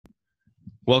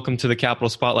Welcome to the Capital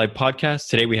Spotlight podcast.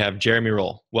 Today we have Jeremy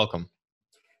Roll. Welcome.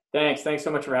 Thanks. Thanks so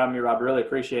much for having me, Rob. Really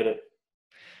appreciate it.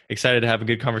 Excited to have a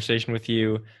good conversation with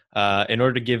you. In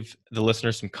order to give the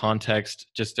listeners some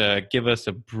context, just give us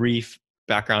a brief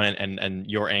background and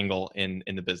your angle in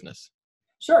the business.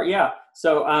 Sure, yeah.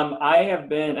 So I have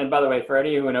been, and by the way, for any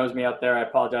of you who knows me out there, I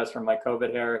apologize for my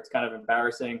COVID hair. It's kind of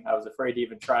embarrassing. I was afraid to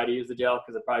even try to use the gel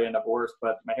because it'd probably end up worse,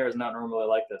 but my hair is not normally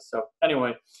like this. So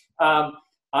anyway,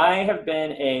 I have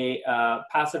been a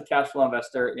passive cash flow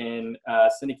investor in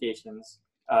syndications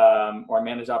or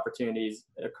managed opportunities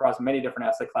across many different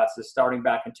asset classes starting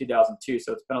back in 2002.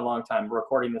 So it's been a long time. We're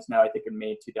recording this now, I think, in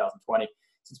May 2020.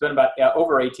 So it's been about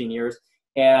over 18 years.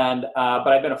 And but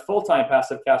I've been a full-time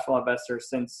passive cash flow investor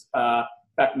since, in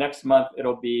fact, next month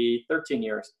it'll be 13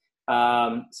 years.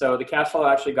 So the cash flow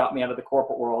actually got me out of the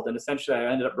corporate world, and essentially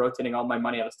I ended up rotating all my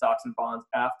money out of stocks and bonds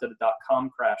after the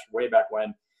dot-com crash way back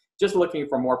when, just looking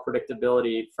for more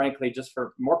predictability, frankly, just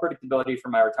for more predictability for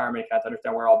my retirement account to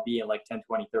understand where I'll be in like 10,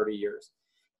 20, 30 years.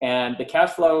 And the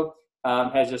cash flow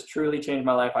has just truly changed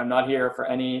my life. I'm not here for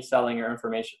any selling or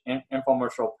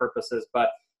infomercial purposes, but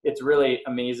it's really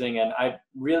amazing. And I've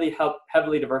really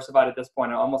heavily diversified at this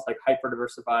point. I'm almost like hyper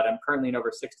diversified. I'm currently in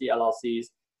over 60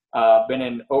 LLCs, been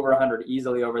in over 100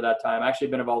 easily over that time. Actually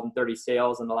been involved in 30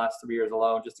 sales in the last 3 years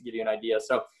alone, just to give you an idea.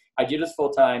 So I do this full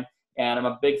time, and I'm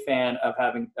a big fan of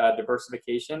having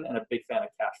diversification and a big fan of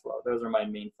cash flow. Those are my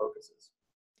main focuses.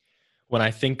 When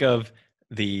I think of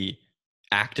the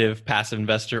active passive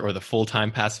investor or the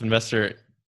full-time passive investor,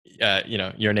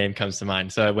 your name comes to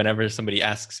mind. So whenever somebody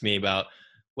asks me about,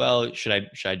 well, should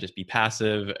I just be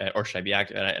passive or should I be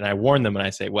active? And I warn them and I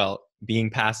say, well, being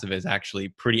passive is actually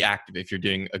pretty active if you're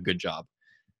doing a good job.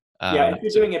 Yeah, if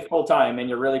you're doing it full time and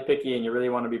you're really picky and you really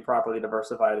want to be properly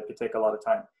diversified, it could take a lot of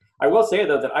time. I will say,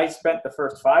 though, that I spent the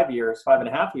first 5.5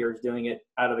 years doing it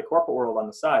out of the corporate world on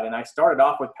the side. And I started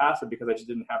off with passive because I just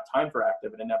didn't have time for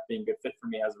active. It ended up being a good fit for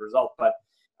me as a result. But,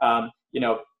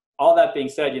 all that being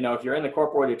said, if you're in the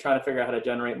corporate world, you're trying to figure out how to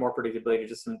generate more predictability,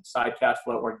 just some side cash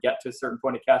flow or get to a certain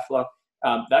point of cash flow,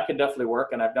 that could definitely work.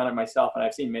 And I've done it myself, and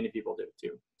I've seen many people do it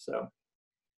too.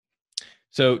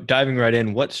 So diving right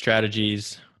in, what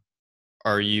strategies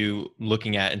are you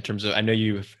looking at in terms of, I know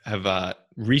you have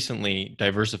recently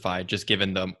diversified just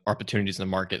given the opportunities in the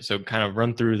market. So kind of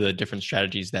run through the different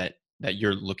strategies that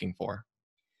you're looking for.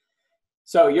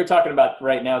 So you're talking about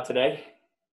right now today?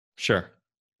 Sure.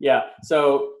 Yeah.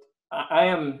 So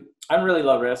I'm really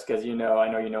low risk, as you know.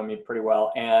 I know you know me pretty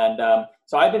well. And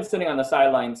so I've been sitting on the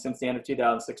sidelines since the end of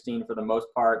 2016 for the most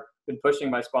part, been pushing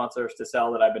my sponsors to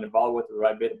sell that I've been involved with.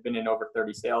 I've been in over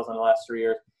 30 sales in the last 3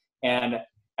 years. And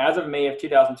as of May of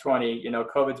 2020,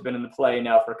 COVID's been in the play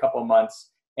now for a couple of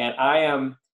months. And I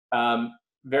am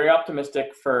very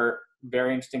optimistic for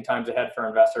very interesting times ahead for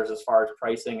investors as far as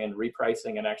pricing and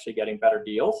repricing and actually getting better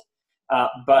deals.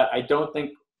 But I don't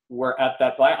think we're at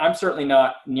that. I'm certainly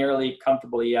not nearly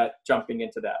comfortable yet jumping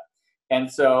into that.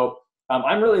 And so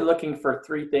I'm really looking for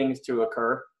 3 things to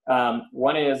occur.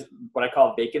 One is what I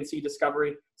call vacancy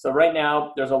discovery. So right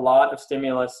now there's a lot of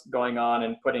stimulus going on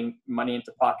and putting money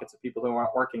into pockets of people who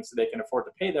aren't working so they can afford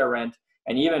to pay their rent,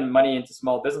 and even money into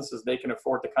small businesses they can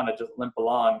afford to kind of just limp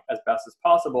along as best as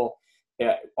possible,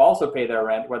 also pay their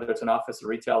rent, whether it's an office or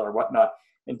retail or whatnot,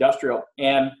 industrial.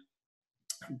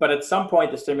 But at some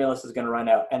point the stimulus is going to run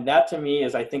out. And that to me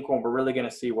is, I think, when we're really going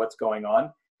to see what's going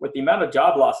on. With the amount of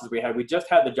job losses we had, we just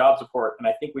had the jobs report, and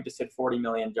I think we just hit 40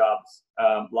 million jobs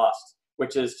lost,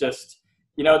 which is just,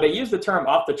 they use the term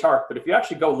off the chart, but if you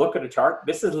actually go look at a chart,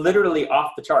 this is literally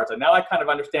off the charts. And now I kind of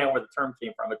understand where the term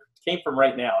came from. It came from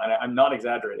right now, and I'm not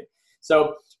exaggerating.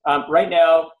 So right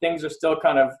now, things are still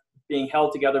kind of being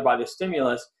held together by the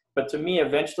stimulus. But to me,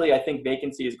 eventually, I think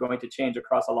vacancy is going to change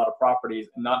across a lot of properties,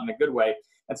 and not in a good way.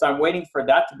 And so I'm waiting for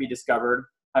that to be discovered.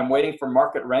 I'm waiting for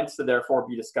market rents to therefore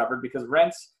be discovered, because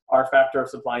rents are a factor of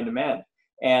supply and demand.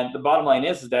 And the bottom line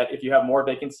is that if you have more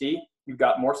vacancy, you've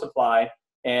got more supply,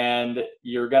 and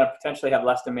you're going to potentially have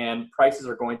less demand. Prices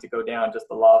are going to go down, just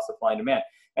the law of supply and demand.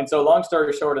 And so long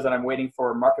story short is that I'm waiting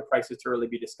for market prices to really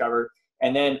be discovered.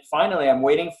 And then finally, I'm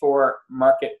waiting for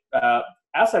market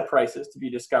asset prices to be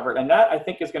discovered. And that, I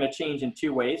think, is going to change in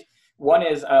 2 ways. One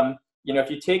is, if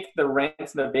you take the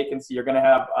rents and the vacancy, you're going to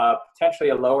have potentially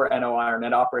a lower NOI or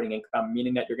net operating income,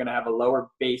 meaning that you're going to have a lower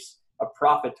base of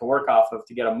profit to work off of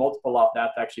to get a multiple off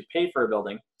that to actually pay for a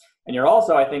building. And you're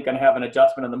also, I think, going to have an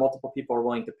adjustment in the multiple people are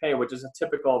willing to pay, which is a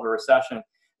typical of a recession,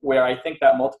 where I think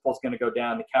that multiple is going to go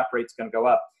down, the cap rate's going to go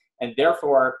up. And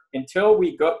therefore, until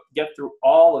we get through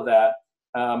all of that,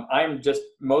 I'm just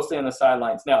mostly on the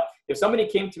sidelines. Now, if somebody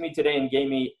came to me today and gave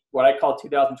me what I call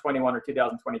 2021 or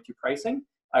 2022 pricing,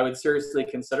 I would seriously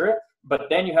consider it. But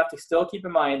then you have to still keep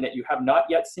in mind that you have not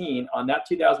yet seen on that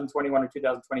 2021 or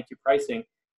 2022 pricing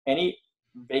any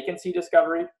vacancy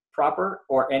discovery proper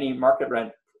or any market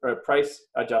rent or price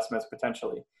adjustments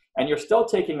potentially. And you're still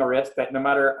taking a risk that no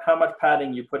matter how much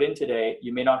padding you put in today,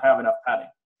 you may not have enough padding.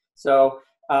 So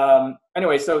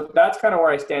anyway, so that's kind of where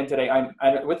I stand today. I'm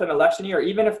with an election year,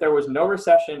 even if there was no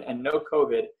recession and no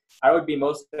COVID, I would be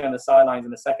mostly on the sidelines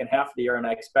in the second half of the year, and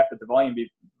I expect that the volume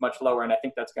be much lower, and I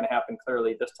think that's going to happen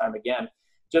clearly this time again,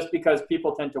 just because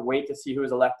people tend to wait to see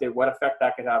who's elected, what effect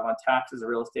that could have on taxes,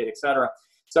 real estate, et cetera.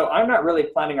 So I'm not really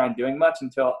planning on doing much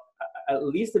until at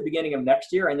least the beginning of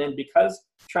next year, and then because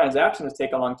transactions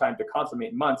take a long time to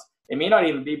consummate, months, it may not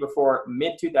even be before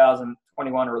mid-2021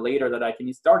 or later that I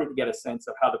can start to get a sense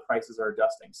of how the prices are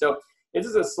adjusting. So this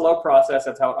is a slow process.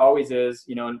 That's how it always is.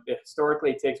 You know, and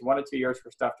historically, it takes 1 to 2 years for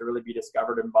stuff to really be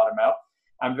discovered and bottom out.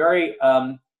 I'm very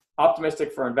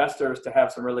optimistic for investors to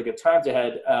have some really good times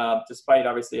ahead, despite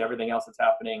obviously everything else that's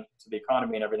happening to the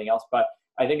economy and everything else. But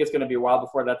I think it's going to be a while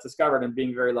before that's discovered, and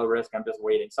being very low risk, I'm just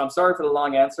waiting. So I'm sorry for the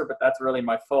long answer, but that's really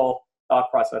my full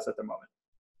thought process at the moment.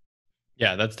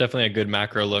 Yeah, that's definitely a good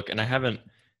macro look. And I haven't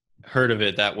heard of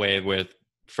it that way, with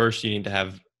first you need to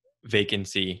have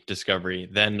vacancy discovery,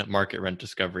 then market rent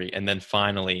discovery, and then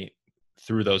finally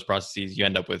through those processes you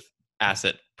end up with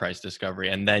asset price discovery,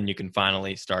 and then you can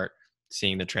finally start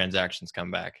seeing the transactions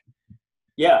come back.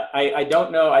 Yeah, I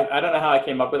don't know. I don't know how I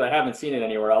came up with it. I haven't seen it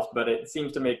anywhere else, but it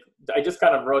seems to make, I just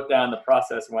kind of wrote down the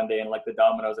process one day and like the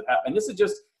dominoes that happen. And this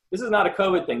is not a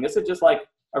COVID thing. This is just like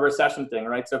a recession thing,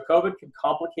 right? So COVID can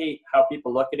complicate how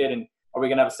people look at it. And are we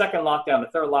going to have a second lockdown, a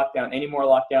third lockdown, any more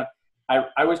lockdown?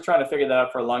 I was trying to figure that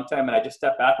out for a long time. And I just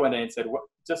stepped back one day and said,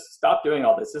 just stop doing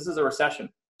all this. This is a recession.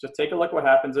 Just take a look at what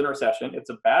happens in a recession. It's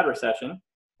a bad recession,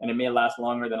 and it may last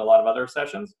longer than a lot of other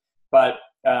recessions. But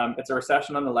it's a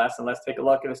recession nonetheless, and let's take a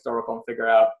look at historical and figure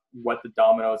out what the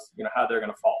dominoes, how they're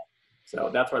going to fall. So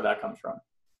that's where that comes from.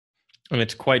 And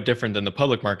it's quite different than the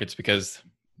public markets because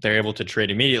they're able to trade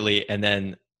immediately, and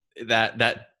then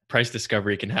that price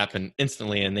discovery can happen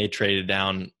instantly, and they trade it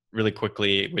down really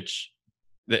quickly, which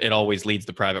it always leads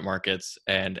the private markets.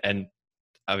 And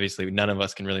obviously none of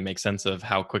us can really make sense of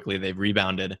how quickly they've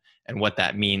rebounded and what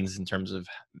that means in terms of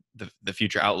the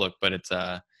future outlook. But it's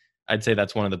I'd say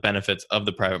that's one of the benefits of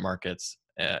the private markets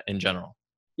in general.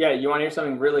 Yeah, you want to hear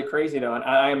something really crazy though? And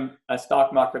I'm a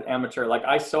stock market amateur. Like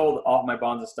I sold all of my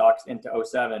bonds and stocks into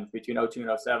 07, between 02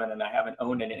 and 07, and I haven't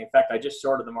owned any. In fact, I just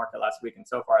shorted the market last week, and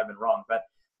so far I've been wrong. But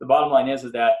the bottom line is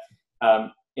that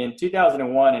in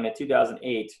 2001 and in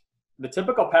 2008, the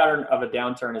typical pattern of a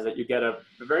downturn is that you get a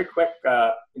very quick,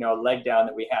 leg down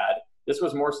that we had. This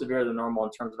was more severe than normal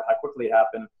in terms of how quickly it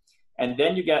happened. And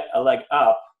then you get a leg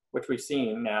up, which we've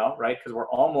seen now, right? Because we're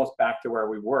almost back to where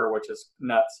we were, which is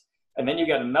nuts. And then you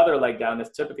get another leg down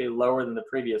that's typically lower than the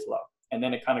previous low. And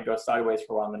then it kind of goes sideways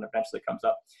for a while and then eventually comes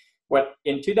up.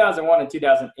 In 2001 and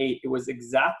 2008, it was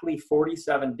exactly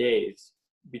 47 days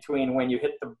between when you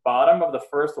hit the bottom of the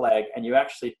first leg and you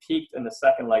actually peaked in the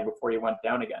second leg before you went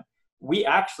down again. We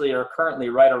actually are currently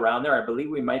right around there. I believe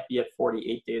we might be at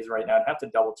 48 days right now. I'd have to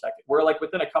double check it. We're like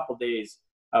within a couple days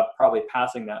of probably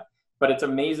passing that. But it's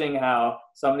amazing how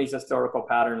some of these historical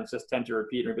patterns just tend to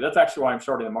repeat. But that's actually why I'm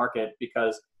shorting the market,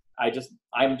 because I'm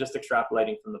just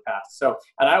extrapolating from the past. So,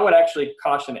 and I would actually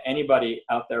caution anybody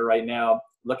out there right now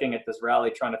looking at this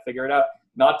rally, trying to figure it out,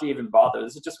 not to even bother.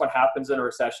 This is just what happens in a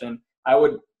recession. I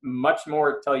would much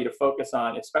more tell you to focus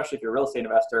on, especially if you're a real estate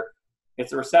investor,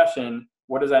 it's a recession.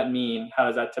 What does that mean? How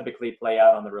does that typically play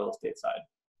out on the real estate side?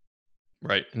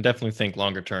 Right. And definitely think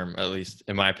longer term, at least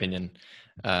in my opinion,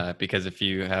 because if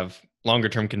you have longer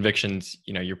term convictions,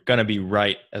 you're going to be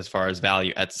right as far as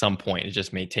value at some point. It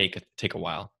just may take a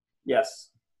while. Yes.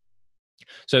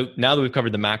 So now that we've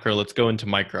covered the macro, let's go into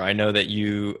micro. I know that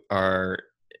you are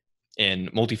in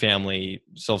multifamily,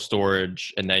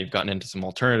 self-storage, and now you've gotten into some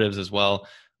alternatives as well.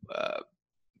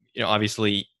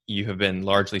 Obviously you have been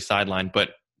largely sidelined,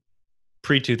 but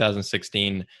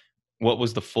pre-2016, what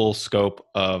was the full scope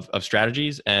of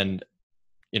strategies? And,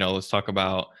 let's talk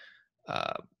about,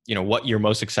 what you're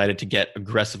most excited to get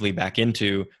aggressively back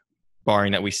into,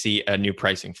 barring that we see a new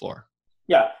pricing floor.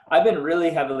 Yeah, I've been really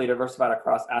heavily diversified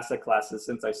across asset classes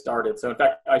since I started. So in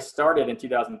fact, I started in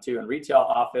 2002 in retail,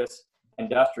 office,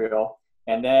 industrial,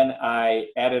 and then I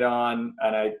added on,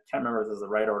 and I can't remember if this is the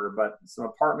right order, but some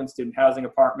apartments, student housing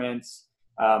apartments,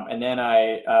 and then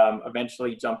I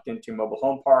eventually jumped into mobile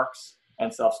home parks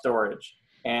and self-storage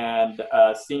and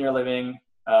senior living,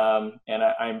 and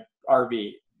I'm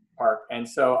RV park. And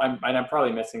so I'm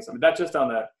probably missing something. That's just on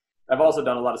I've also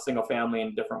done a lot of single family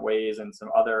in different ways and some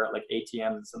other like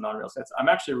ATMs and some non-real estate. I'm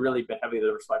actually really been heavily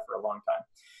diversified for a long time.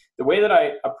 The way that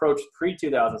I approached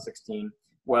pre-2016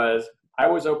 was I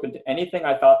was open to anything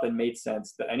I thought that made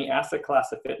sense, that any asset class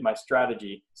that fit my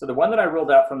strategy. So the one that I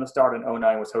ruled out from the start in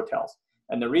 2009 was hotels.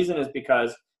 And the reason is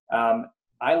because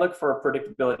I look for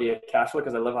predictability of cash flow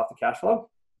because I live off the cash flow.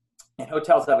 And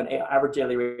hotels have an average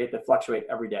daily rate that fluctuate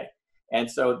every day. And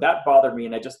so that bothered me,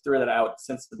 and I just threw that out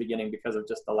since the beginning because of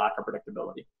just the lack of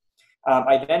predictability.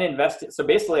 I then invested. So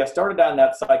basically, I started down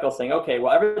that cycle saying, okay,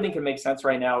 well, everything can make sense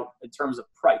right now in terms of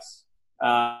price.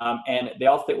 And they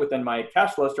all fit within my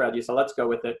cash flow strategy, so let's go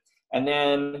with it. And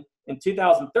then in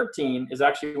 2013 is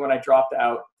actually when I dropped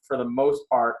out for the most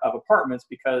part of apartments,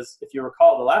 because if you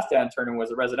recall, the last downturn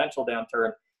was a residential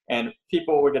downturn, and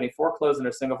people were getting foreclosed in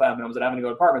their single family homes and having to go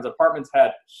to apartments. Apartments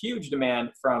had huge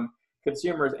demand from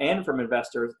consumers and from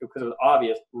investors because it was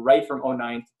obvious right from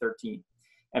 2009 to 13.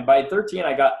 And by 13,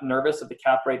 I got nervous that the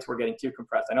cap rates were getting too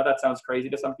compressed. I know that sounds crazy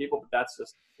to some people, but that's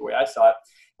just the way I saw it.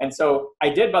 And so I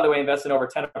did, by the way, invest in over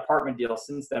 10 apartment deals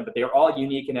since then, but they were all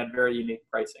unique and had very unique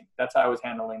pricing. That's how I was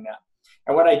handling that.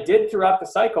 And what I did throughout the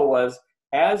cycle was,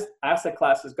 as asset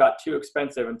classes got too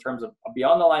expensive in terms of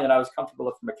beyond the line that I was comfortable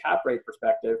with from a cap rate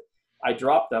perspective, I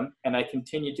dropped them and I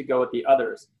continued to go with the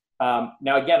others.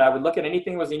 Now, again, I would look at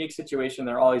anything that was a unique situation.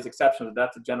 There are all these exceptions, but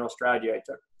that's a general strategy I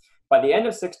took. By the end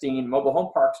of 16, mobile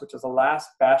home parks, which was the last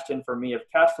bastion for me of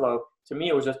cash flow, to me,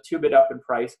 it was just 2 bit up in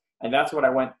price. And that's what I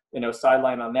went,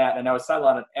 sideline on that. And I was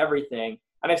sideline on everything.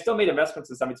 And I still made investments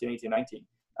in 17, 18, 19.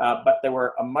 But they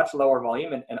were a much lower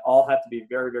volume and all had to be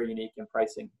very, very unique in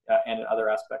pricing and in other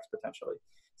aspects potentially.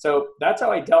 So that's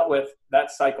how I dealt with that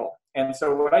cycle. And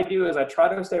so what I do is I try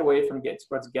to stay away from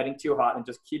what's getting too hot and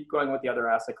just keep going with the other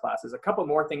asset classes. A couple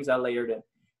more things I layered in.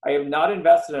 I have not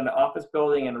invested in an office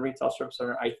building and a retail strip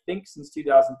center, I think, since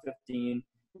 2015,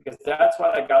 because that's when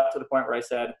I got to the point where I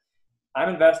said, I'm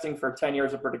investing for 10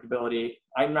 years of predictability.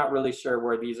 I'm not really sure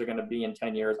where these are going to be in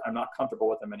 10 years. I'm not comfortable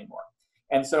with them anymore.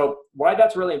 And so why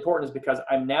that's really important is because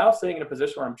I'm now sitting in a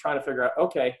position where I'm trying to figure out,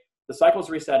 okay, the cycle's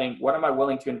resetting. What am I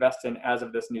willing to invest in as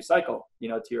of this new cycle?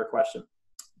 To your question.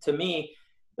 To me,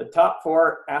 the top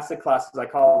 4 asset classes, I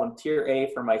call them tier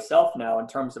A for myself now in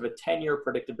terms of a 10-year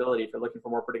predictability, if you're looking for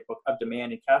more predictable of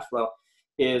demand and cash flow,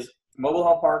 is mobile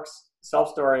home parks,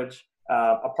 self-storage,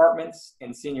 apartments,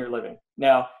 and senior living.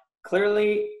 Now,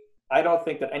 clearly, I don't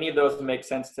think that any of those make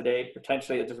sense today,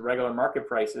 potentially at just regular market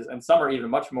prices. And some are even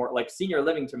much more, like senior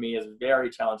living to me is very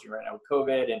challenging right now with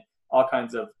COVID and all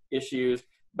kinds of issues.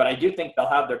 But I do think they'll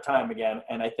have their time again.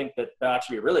 And I think that they'll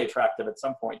actually be really attractive at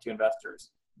some point to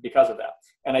investors because of that.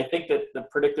 And I think that the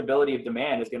predictability of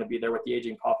demand is going to be there with the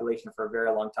aging population for a very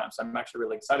long time. So I'm actually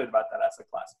really excited about that asset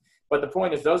class. But the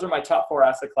point is, those are my top 4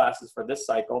 asset classes for this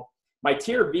cycle. My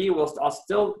tier B I'll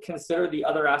still consider the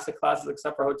other asset classes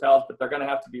except for hotels, but they're going to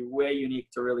have to be way unique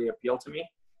to really appeal to me.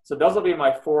 So those will be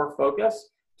my 4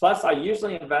 focus. Plus, I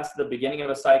usually invest at the beginning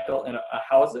of a cycle in a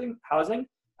housing.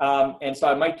 And so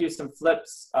I might do some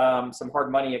flips, some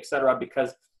hard money, et cetera,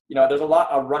 because there's a lot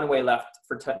of runway left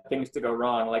for things to go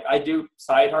wrong. Like I do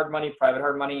side hard money, private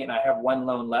hard money, and I have 1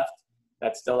 loan left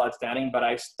that's still outstanding, but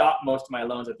I stopped most of my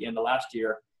loans at the end of last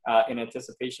year in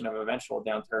anticipation of eventual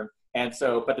downturn. And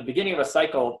so, but the beginning of a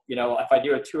cycle, if I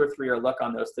do a 2 or 3 year look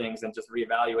on those things and just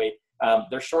reevaluate,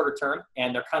 they're shorter term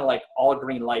and they're kind of like all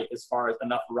green light as far as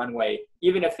enough runway.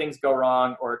 Even if things go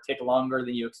wrong or take longer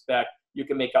than you expect, you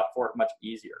can make up for it much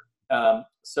easier.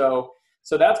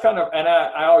 So that's kind of, and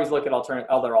I always look at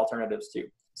other alternatives too.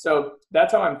 So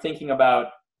that's how I'm thinking about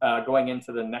going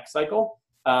into the next cycle.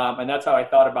 And that's how I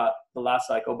thought about the last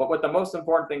cycle. But what the most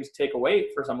important things to take away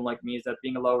for someone like me is that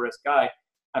being a low risk guy,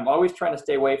 I'm always trying to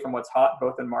stay away from what's hot,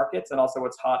 both in markets and also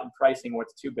what's hot in pricing,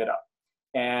 what's 2 bit up.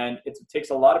 And it takes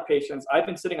a lot of patience. I've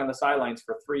been sitting on the sidelines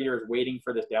for 3 years waiting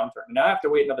for this downturn. And now I have to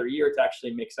wait another year to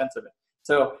actually make sense of it.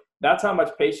 So that's how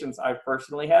much patience I've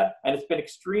personally had. And it's been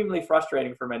extremely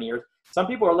frustrating for many years. Some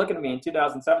people are looking at me in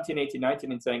 2017, 18,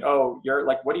 19 and saying, oh, you're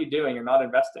like, what are you doing? You're not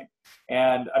investing.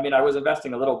 And I mean, I was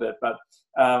investing a little bit, but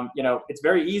it's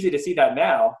very easy to see that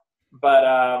now. But,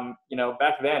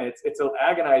 back then it's an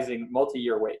agonizing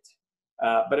multi-year wait.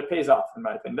 But it pays off in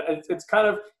my opinion. It's kind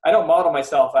of, I don't model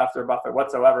myself after Buffett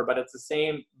whatsoever, but it's the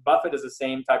same. Buffett is the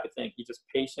same type of thing. He just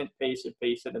patient,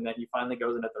 and then he finally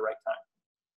goes in at the right time.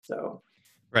 So.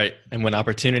 Right. And when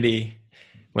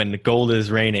the gold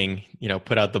is raining,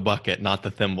 put out the bucket, not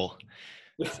the thimble.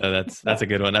 So that's a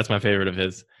good one. That's my favorite of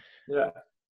his. Yeah.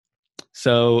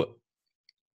 So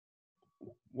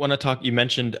want to talk, you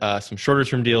mentioned some shorter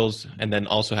term deals and then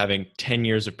also having 10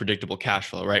 years of predictable cash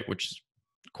flow, right? Which is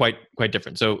quite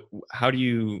different. So how do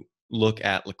you look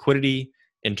at liquidity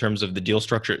in terms of the deal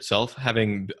structure itself,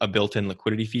 having a built-in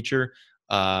liquidity feature,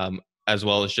 as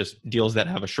well as just deals that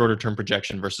have a shorter term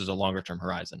projection versus a longer term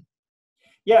horizon?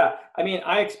 Yeah, I mean,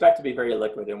 I expect to be very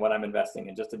liquid in what I'm investing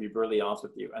in, just to be brutally honest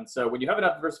with you. And so when you have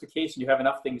enough diversification, you have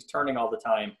enough things turning all the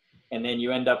time, and then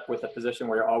you end up with a position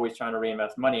where you're always trying to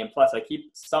reinvest money. And plus, I keep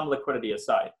some liquidity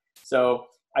aside. So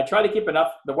I try to keep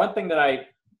enough. The one thing that I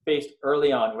faced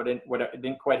early on, what I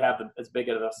didn't quite have as big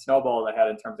of a snowball that I had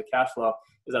in terms of cash flow,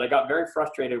 is that I got very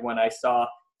frustrated when I saw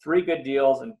three good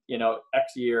deals in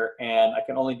X year, and I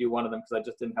can only do one of them because I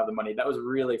just didn't have the money. That was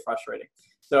really frustrating.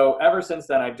 So ever since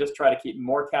then, I've just tried to keep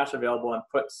more cash available and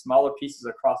put smaller pieces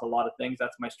across a lot of things.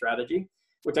 That's my strategy,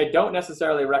 which I don't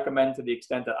necessarily recommend to the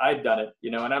extent that I've done it.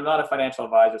 And I'm not a financial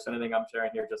advisor, so anything I'm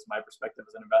sharing here is just my perspective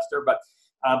as an investor. But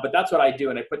that's what I do,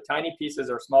 and I put tiny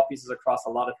pieces or small pieces across a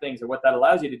lot of things. And what that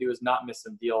allows you to do is not miss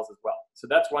some deals as well. So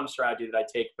that's one strategy that I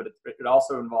take, but it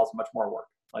also involves much more work,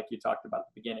 like you talked about at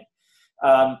the beginning.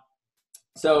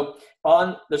 So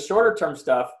on the shorter term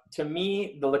stuff, to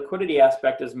me, the liquidity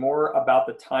aspect is more about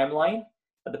the timeline,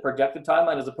 the projected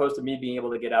timeline, as opposed to me being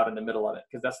able to get out in the middle of it,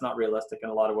 because that's not realistic in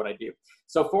a lot of what I do.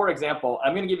 So for example,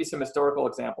 I'm going to give you some historical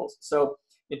examples. So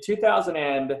in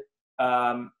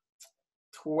 2009,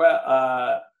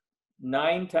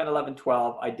 10, 11,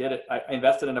 12, I did it. I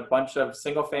invested in a bunch of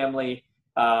single family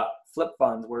flip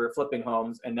funds where we were flipping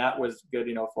homes, and that was good,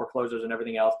 foreclosures and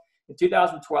everything else. In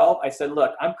 2012, I said,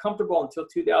 look, I'm comfortable until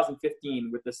 2015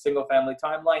 with the single family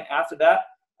timeline. After that,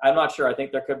 I'm not sure. I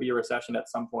think there could be a recession at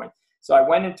some point. So I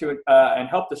went into and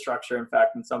helped the structure, in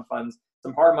fact, in some funds,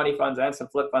 some hard money funds and some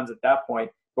flip funds at that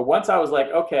point. But once I was like,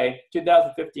 okay,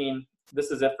 2015,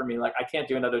 this is it for me. Like, I can't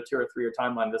do another 2 or 3 year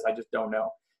timeline of this. I just don't know.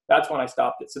 That's when I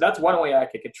stopped it. So that's one way I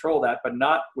could control that, but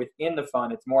not within the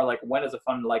fund. It's more like, when is a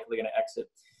fund likely going to exit?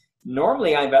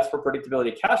 Normally, I invest for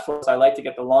predictability of cash flows. I like to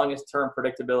get the longest term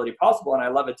predictability possible, and I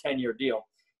love a 10-year deal.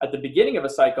 At the beginning of a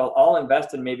cycle, I'll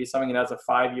invest in maybe something that has a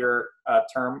 5-year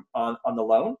term on the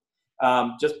loan,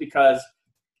 just because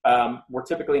we're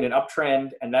typically in an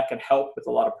uptrend, and that can help with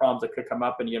a lot of problems that could come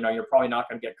up, and you're probably not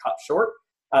going to get caught short.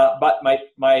 But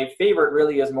my favorite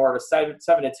really is more of a 7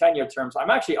 to 10 year term. So I'm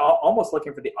actually almost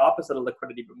looking for the opposite of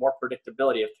liquidity, but more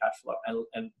predictability of cash flow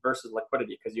and versus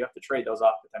liquidity, because you have to trade those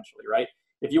off potentially, right?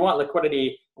 If you want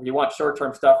liquidity or you want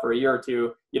short-term stuff for a year or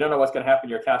two, you don't know what's going to happen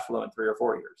to your cash flow in 3 or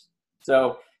 4 years.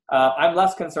 So I'm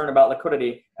less concerned about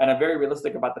liquidity, and I'm very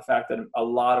realistic about the fact that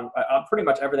pretty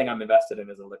much everything I'm invested in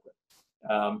is illiquid.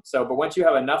 But once you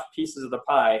have enough pieces of the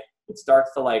pie, it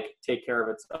starts to take care of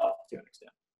itself to an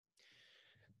extent.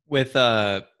 With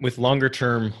longer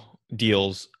term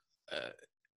deals,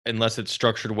 unless it's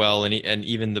structured well, and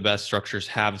even the best structures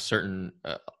have certain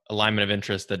alignment of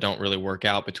interest that don't really work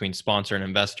out between sponsor and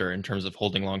investor in terms of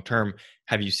holding long term.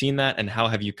 Have you seen that, and how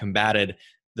have you combated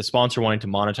the sponsor wanting to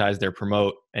monetize their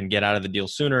promote and get out of the deal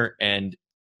sooner, and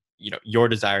your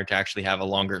desire to actually have a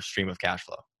longer stream of cash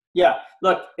flow? Yeah,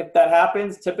 look, if that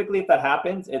happens, if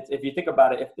you think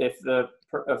about it, if the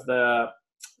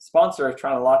sponsor is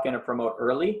trying to lock in a promote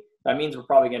early, that means we're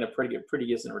probably getting a pretty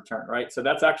decent return, right? So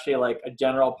that's actually like a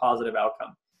general positive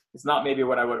outcome. It's not maybe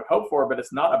what I would have hoped for, but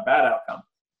it's not a bad outcome.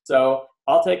 So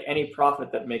I'll take any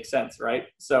profit that makes sense, right?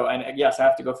 So, and yes, I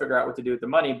have to go figure out what to do with the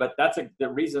money, but that's a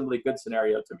reasonably good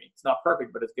scenario to me. It's not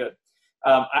perfect, but it's good.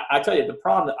 I tell you, the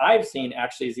problem that I've seen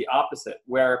actually is the opposite,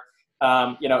 where,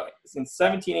 since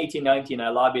 17, 18, 19, I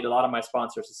lobbied a lot of my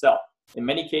sponsors to sell. In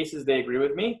many cases, they agree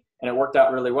with me, and it worked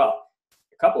out really well.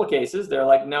 A couple of cases, they're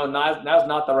like, no, now's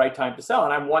not the right time to sell.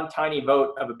 And I'm one tiny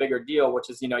vote of a bigger deal, which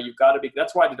is, you've got to be,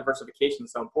 that's why the diversification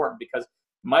is so important, because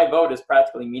my vote is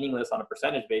practically meaningless on a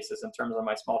percentage basis in terms of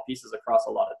my small pieces across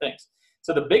a lot of things.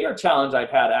 So the bigger challenge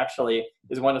I've had actually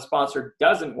is when a sponsor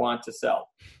doesn't want to sell,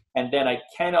 and then I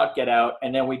cannot get out,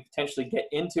 and then we potentially get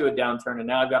into a downturn, and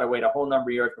now I've got to wait a whole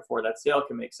number of years before that sale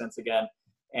can make sense again.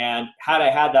 And had I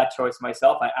had that choice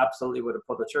myself, I absolutely would have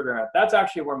pulled the trigger on it. That's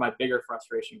actually where my bigger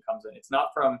frustration comes in. It's not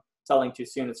from selling too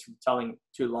soon, it's from selling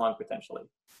too long potentially.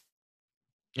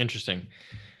 Interesting.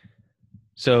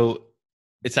 So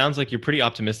it sounds like you're pretty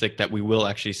optimistic that we will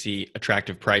actually see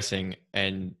attractive pricing,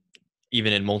 and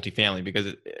even in multifamily,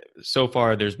 because so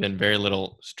far there's been very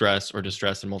little stress or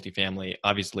distress in multifamily.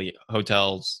 Obviously,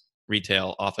 hotels,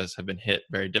 retail, office have been hit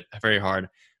very hard.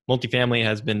 Multifamily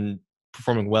has been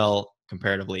performing well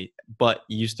comparatively, but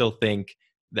you still think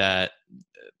that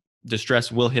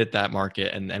distress will hit that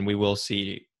market, and we will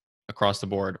see across the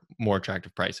board more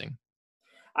attractive pricing?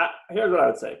 Here's what I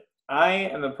would say. I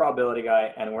am a probability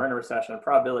guy, and we're in a recession. The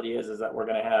probability is that we're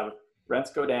going to have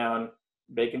rents go down,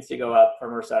 vacancy go up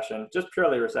from a recession, just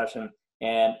purely recession,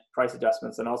 and price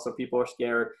adjustments. And also people are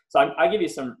scared. So I give you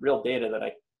some real data that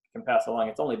can pass along.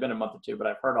 It's only been a month or two, but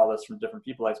I've heard all this from different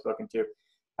people I've spoken to.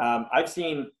 I've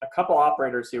seen a couple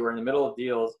operators who were in the middle of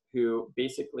deals who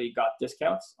basically got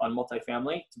discounts on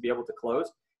multifamily to be able to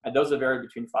close. And those have varied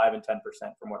between 5 and 10%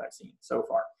 from what I've seen so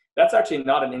far. That's actually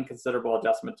not an inconsiderable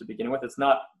adjustment to begin with. It's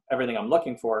not everything I'm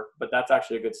looking for, but that's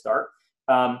actually a good start.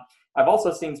 I've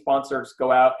also seen sponsors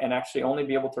go out and actually only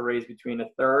be able to raise between a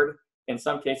third, in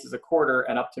some cases a quarter,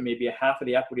 and up to maybe a half of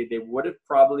the equity they would have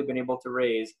probably been able to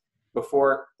raise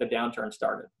before the downturn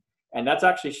started. And that's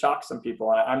actually shocked some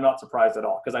people. And I'm not surprised at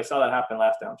all because I saw that happen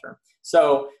last downturn.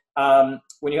 So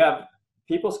when you have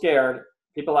people scared,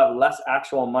 people have less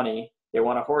actual money, they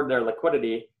want to hoard their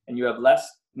liquidity, and you have less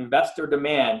investor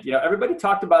demand. You know, everybody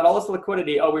talked about all this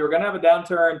liquidity. Oh, we were going to have a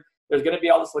downturn. There's going to be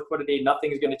all this liquidity.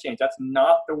 Nothing's going to change. That's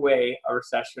not the way a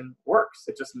recession works.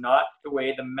 It's just not the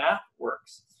way the math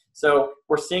works. So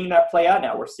we're seeing that play out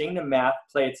now. We're seeing the math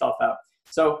play itself out.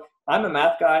 So I'm a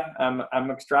math guy. I'm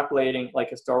extrapolating like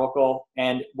historical.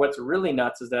 And what's really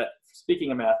nuts is that,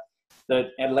 speaking of math,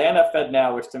 the Atlanta Fed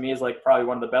now, which to me is like probably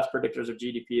one of the best predictors of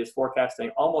GDP, is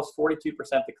forecasting almost 42%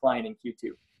 decline in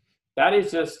Q2. That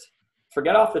is just,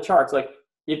 forget off the charts. Like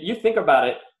if you think about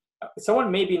it,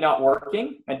 someone may be not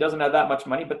working and doesn't have that much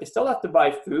money, but they still have to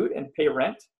buy food and pay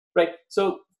rent, right?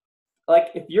 So like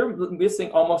if you're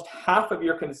missing almost half of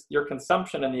your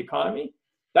consumption in the economy,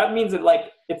 that means that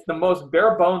like it's the most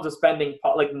bare bones of spending,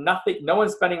 like nothing, no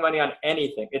one's spending money on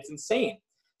anything. It's insane.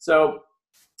 So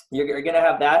you're going to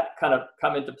have that kind of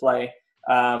come into play.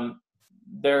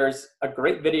 There's a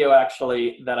great video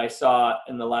actually that I saw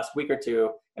in the last week or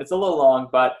two. It's a little long,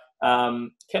 but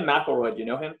Ken McElroy, do you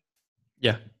know him?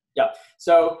 Yeah. Yeah.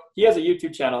 So he has a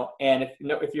YouTube channel, and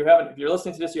if you're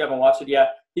listening to this, you haven't watched it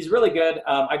yet. He's really good.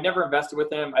 I've never invested with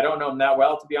him. I don't know him that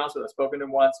well, to be honest with you. I've spoken to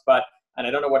him once, and I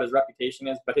don't know what his reputation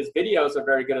is, but his videos are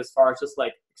very good as far as just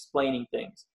like explaining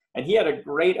things. And he had a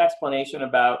great explanation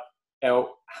about, you know,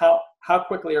 how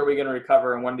quickly are we going to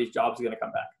recover and when these jobs are going to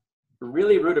come back.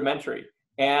 Really rudimentary.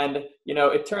 And, you know,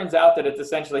 it turns out that it's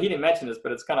essentially, he didn't mention this,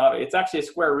 but it's kind of, it's actually a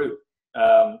square root,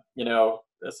 you know,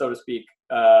 so to speak.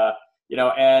 You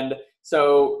know, and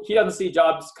so he doesn't see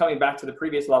jobs coming back to the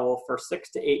previous level for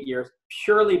 6 to 8 years,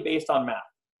 purely based on math.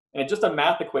 And it's just a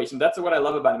math equation. That's what I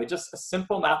love about him. It's just a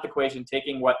simple math equation,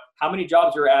 taking how many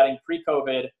jobs you're adding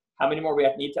pre-COVID, how many more we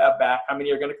need to have back, how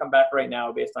many are going to come back right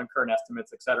now based on current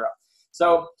estimates, et cetera.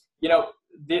 So, you know,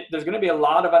 there's going to be a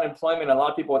lot of unemployment, a lot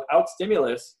of people without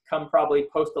stimulus come probably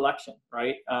post-election,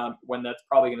 right? When that's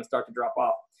probably going to start to drop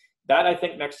off. That, I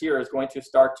think, next year is going to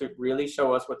start to really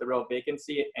show us what the real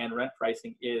vacancy and rent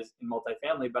pricing is in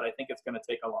multifamily, but I think it's going to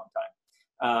take a long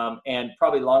time. And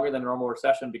probably longer than normal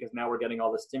recession, because now we're getting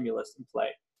all the stimulus in play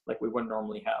like we wouldn't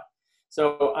normally have.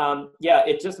 So, yeah,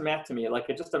 it's just math to me, like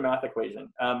it's just a math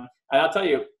equation. And I'll tell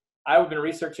you, I've been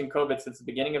researching COVID since the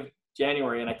beginning of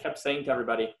January, and I kept saying to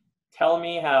everybody, tell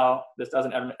me how this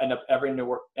doesn't ever end up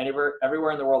everywhere in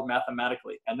the world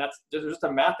mathematically. And that's just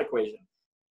a math equation.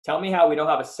 Tell me how we don't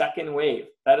have a second wave.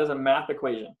 That is a math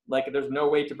equation. Like there's no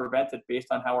way to prevent it based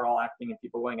on how we're all acting and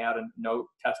people going out and no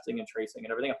testing and tracing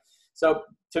and everything else. So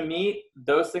to me,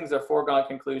 those things are foregone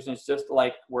conclusions, just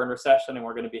like we're in recession and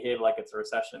we're going to behave like it's a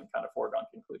recession, kind of foregone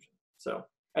conclusion. So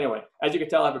anyway, as you can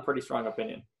tell, I have a pretty strong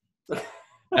opinion.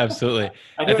 Absolutely.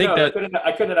 I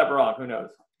couldn't end up wrong. Who knows?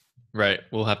 Right.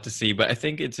 We'll have to see. But I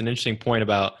think it's an interesting point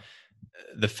about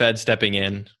the Fed stepping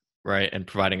in, right, and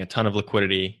providing a ton of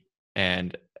liquidity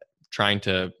and trying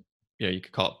to, you know, you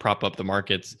could call it prop up the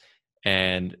markets.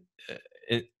 And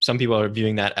some people are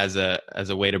viewing that as a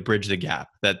way to bridge the gap,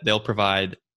 that they'll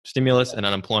provide stimulus and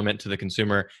unemployment to the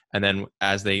consumer. And then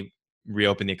as they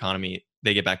reopen the economy,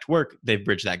 they get back to work, they've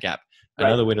bridged that gap. Right.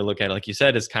 Another way to look at it, like you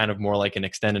said, is kind of more like an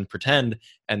extend and pretend,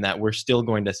 and that we're still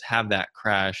going to have that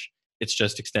crash. It's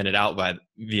just extended out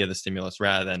via the stimulus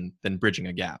rather than bridging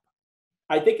a gap.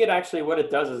 I think it actually, what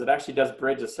it does is it actually does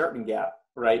bridge a certain gap,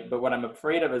 right? But what I'm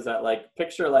afraid of is that, like,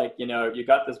 picture like, you know, you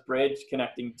got this bridge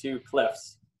connecting two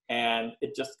cliffs and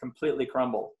it just completely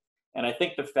crumbled. And I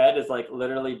think the Fed is like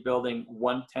literally building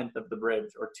 1/10 of the bridge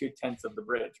or 2/10 of the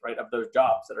bridge, right? Of those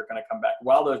jobs that are going to come back.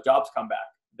 While those jobs come back,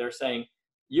 they're saying,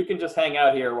 you can just hang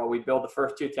out here while we build the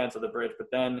first 2/10 of the bridge, but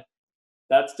then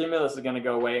that stimulus is going to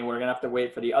go away and we're going to have to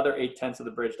wait for the other 8/10 of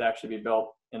the bridge to actually be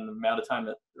built in the amount of time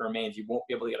that remains. You won't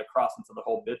be able to get across until the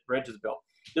whole bridge is built.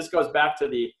 This goes back to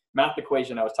the math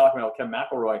equation I was talking about with Ken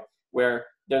McElroy, where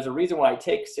there's a reason why it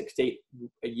takes 6 to 8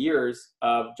 years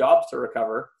of jobs to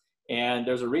recover. And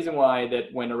there's a reason why that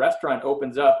when a restaurant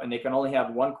opens up and they can only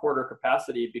have 1/4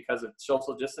 capacity because of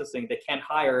social distancing, they can't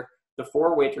hire the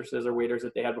 4 waitresses or waiters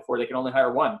that they had before. They can only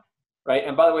hire 1, right?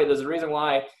 And by the way, there's a reason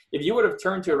why if you would have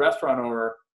turned to a restaurant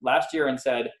owner last year and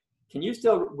said,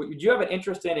 do you have an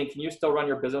interest in, and can you still run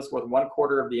your business with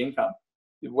 1/4 of the income?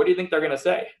 What do you think they're going to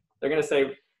say? They're going to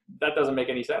say, that doesn't make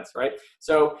any sense, right?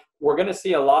 So we're going to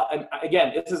see a lot. And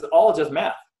again, this is all just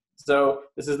math. So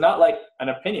this is not like an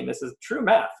opinion. This is true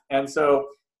math. And so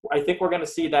I think we're going to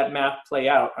see that math play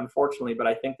out, unfortunately. But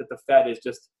I think that the Fed is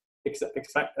just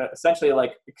essentially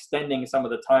like extending some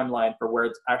of the timeline for where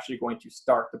it's actually going to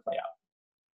start to play out.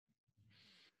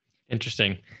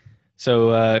 Interesting.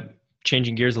 So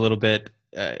changing gears a little bit,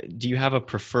 do you have a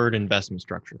preferred investment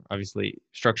structure? Obviously,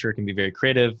 structure can be very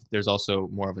creative. There's also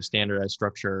more of a standardized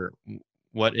structure.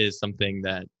 What is something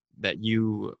that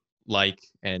you like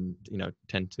and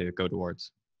tend to go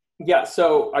towards? Yeah.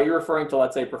 So are you referring to,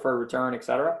 let's say, preferred return, et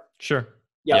cetera? Sure.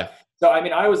 Yeah. So I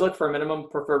mean, I always look for a minimum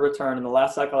preferred return. In the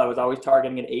last cycle, I was always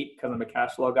targeting an 8 because I'm a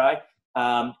cash flow guy.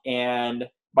 And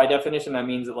by definition, that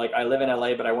means that like I live in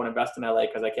LA, but I won't invest in LA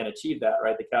because I can't achieve that,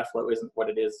 right? The cash flow isn't what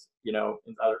it is, in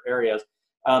other areas.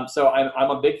 So I'm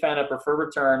a big fan of preferred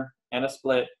return and a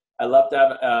split. I love to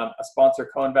have a sponsor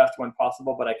co-invest when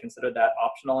possible, but I consider that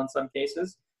optional in some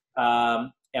cases.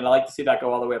 And I like to see that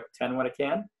go all the way up to 10 when it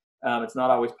can. It's not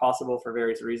always possible for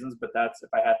various reasons, but that's if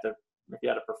you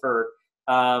had a preferred.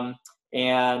 In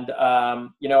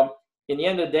the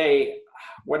end of the day,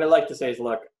 what I like to say is,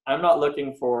 look, I'm not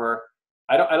looking for,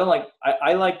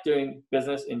 I like doing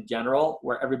business in general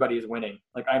where everybody is winning.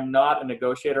 Like I'm not a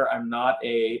negotiator. I'm not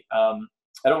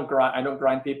I don't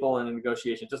grind people in a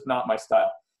negotiation, just not my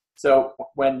style. So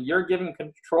when you're giving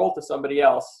control to somebody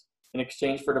else in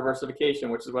exchange for diversification,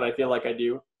 which is what I feel like I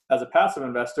do as a passive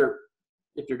investor,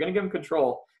 if you're going to give them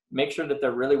control, make sure that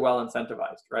they're really well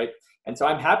incentivized, right? And so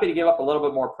I'm happy to give up a little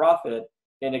bit more profit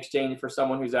in exchange for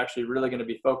someone who's actually really going to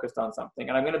be focused on something.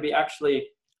 And I'm going to be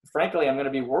frankly, I'm going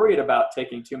to be worried about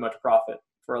taking too much profit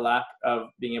for a lack of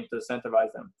being able to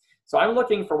incentivize them. So I'm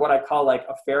looking for what I call like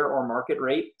a fair or market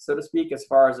rate, so to speak, as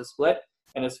far as a split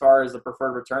and as far as the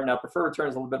preferred return. Now, preferred return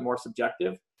is a little bit more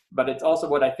subjective, but it's also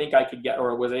what I think I could get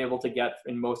or was able to get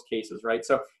in most cases, right?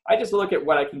 So I just look at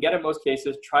what I can get in most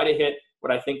cases, try to hit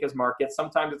what I think is market.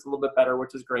 Sometimes it's a little bit better,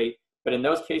 which is great. But in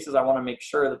those cases, I want to make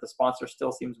sure that the sponsor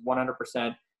still seems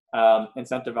 100%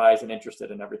 incentivized and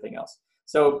interested in everything else.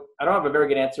 So I don't have a very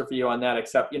good answer for you on that,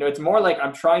 except, it's more like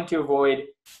I'm trying to avoid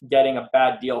getting a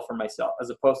bad deal for myself as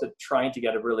opposed to trying to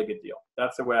get a really good deal.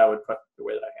 That's the way I would put the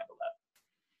way that I handle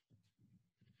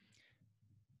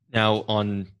that. Now,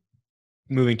 on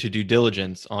moving to due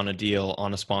diligence on a deal,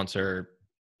 on a sponsor,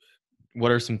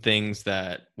 what are some things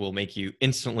that will make you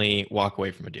instantly walk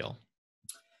away from a deal?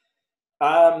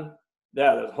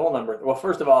 There's a whole number. Well,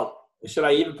 first of all, should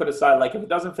I even put aside, like if it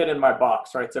doesn't fit in my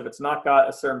box, right? So if it's not got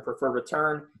a certain preferred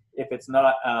return, if it's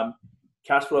not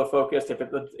cash flow focused, if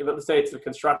let's say it's a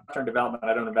construction and development,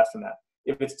 I don't invest in that.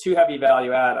 If it's too heavy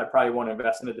value add, I probably won't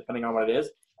invest in it depending on what it is.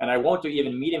 And I won't do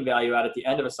even medium value add at the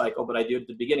end of a cycle, but I do at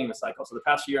the beginning of a cycle. So the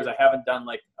past few years, I haven't done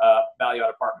like value add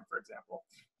apartment, for example.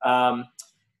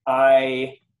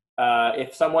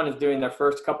 If someone is doing their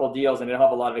first couple of deals and they don't have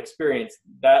a lot of experience,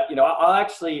 that, I'll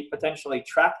actually potentially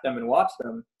track them and watch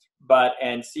them,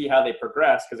 and see how they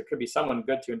progress, because it could be someone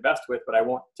good to invest with, but I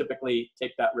won't typically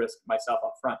take that risk myself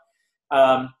up front.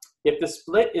 If the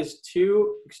split is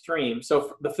too extreme,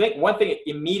 so one thing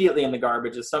immediately in the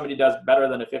garbage is somebody does better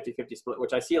than a 50-50 split,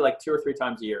 which I see like 2 or 3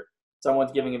 times a year.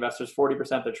 Someone's giving investors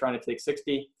 40%, they're trying to take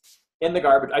 60 in the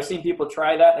garbage. I've seen people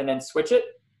try that and then switch it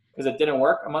because it didn't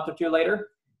work a month or 2 later.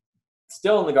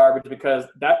 Still in the garbage, because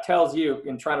that tells you,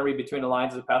 in trying to read between the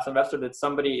lines as a passive investor, that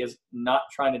somebody is not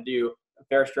trying to do a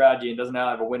fair strategy and doesn't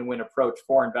have a win-win approach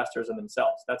for investors and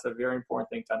themselves. That's a very important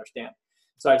thing to understand.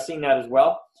 So I've seen that as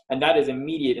well. And that is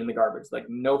immediate in the garbage, like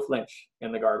no flinch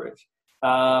in the garbage.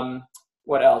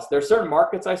 What else? There's certain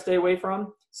markets I stay away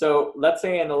from. So let's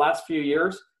say in the last few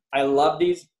years, I love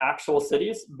these actual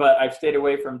cities, but I've stayed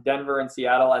away from Denver and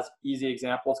Seattle as easy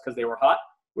examples because they were hot,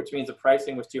 which means the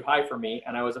pricing was too high for me.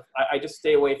 And I just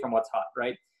stay away from what's hot,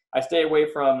 right? I stay away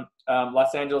from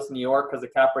Los Angeles and New York because the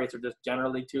cap rates are just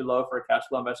generally too low for a cash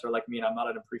flow investor like me, and I'm not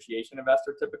an appreciation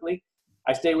investor typically.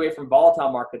 I stay away from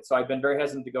volatile markets. So I've been very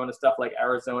hesitant to go into stuff like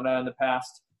Arizona in the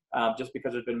past, just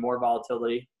because there's been more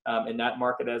volatility in that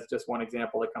market, as just one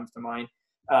example that comes to mind.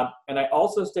 And I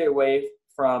also stay away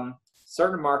from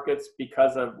certain markets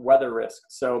because of weather risk.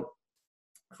 So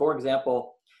for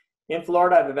example, in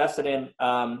Florida, I've invested in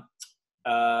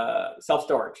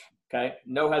self-storage, okay?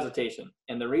 No hesitation.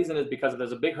 And the reason is because if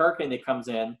there's a big hurricane that comes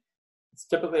in, it's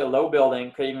typically a low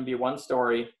building, could even be 1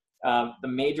 story. The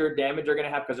major damage you're going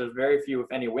to have, because there's very few, if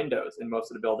any, windows in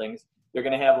most of the buildings, you're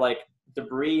going to have like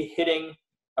debris hitting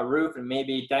a roof and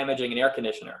maybe damaging an air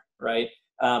conditioner, right?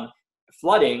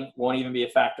 flooding won't even be a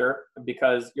factor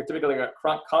because you're typically got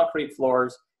concrete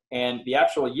floors, and the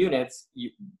actual units,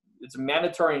 it's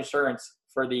mandatory insurance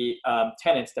for the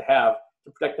tenants to have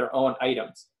to protect their own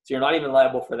items. So you're not even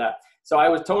liable for that. So I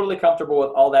was totally comfortable with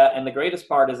all that. And the greatest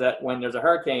part is that when there's a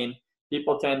hurricane,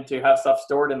 people tend to have stuff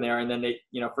stored in there, and then they,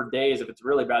 for days, if it's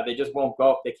really bad, they just won't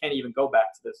go. They can't even go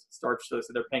back to this storage, so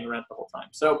they're paying rent the whole time.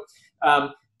 So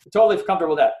totally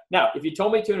comfortable with that. Now, if you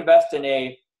told me to invest in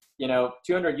a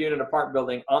 200-unit apartment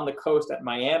building on the coast at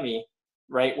Miami,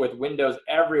 right, with windows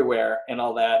everywhere and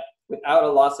all that, without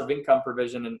a loss of income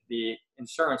provision, and the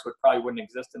insurance wouldn't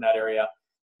exist in that area,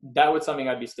 that was something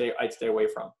I'd stay away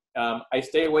from. I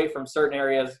stay away from certain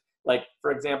areas, like,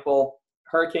 for example,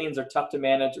 hurricanes are tough to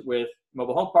manage with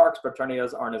mobile home parks, but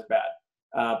tornadoes aren't as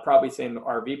bad. Probably same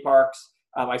RV parks.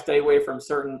 I stay away from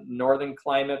certain northern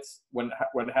climates when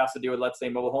it has to do with, let's say,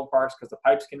 mobile home parks, because the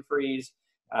pipes can freeze.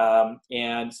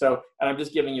 And I'm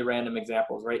just giving you random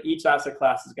examples, right? Each asset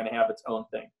class is going to have its own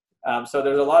thing. So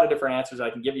there's a lot of different answers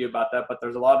I can give you about that, but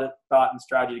there's a lot of thought and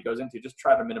strategy that goes into just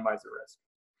try to minimize the risk.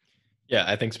 Yeah,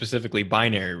 I think specifically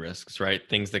binary risks, right?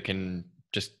 Things that can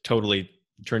just totally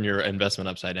turn your investment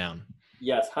upside down.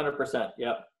 Yes, 100%.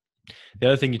 Yep. The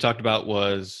other thing you talked about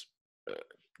was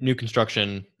new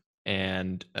construction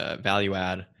and value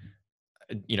add,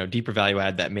 deeper value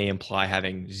add that may imply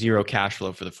having zero cash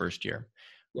flow for the first year,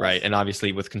 yes. Right? And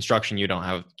obviously with construction, you don't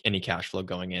have any cash flow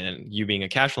going in. And you being a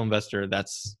cash flow investor,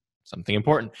 that's something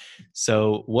important.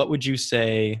 So what would you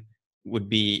say would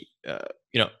be,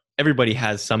 everybody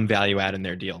has some value add in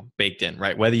their deal baked in,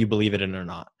 right? Whether you believe it in or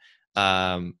not.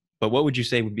 But what would you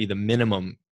say would be the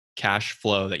minimum cash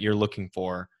flow that you're looking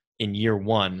for in year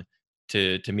one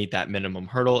to meet that minimum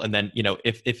hurdle? And then,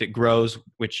 if it grows,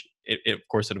 which of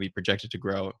course it'll be projected to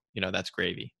grow, that's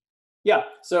gravy. Yeah.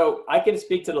 So I can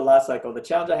speak to the last cycle. The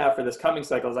challenge I have for this coming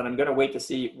cycle is that I'm going to wait to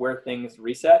see where things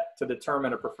reset to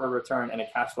determine a preferred return and a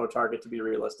cash flow target to be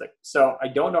realistic. So I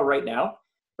don't know right now,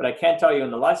 but I can tell you in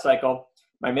the last cycle,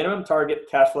 my minimum target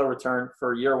cash flow return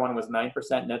for year one was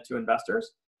 9% net to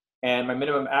investors. And my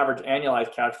minimum average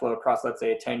annualized cash flow across, let's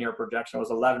say, a 10-year projection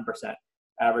was 11%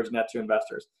 average net to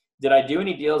investors. Did I do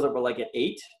any deals that were like at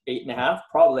 8.5?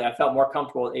 Probably. I felt more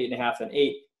comfortable at 8.5 than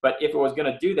 8. But if it was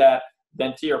going to do that,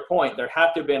 then to your point, there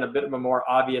had to have been a bit of a more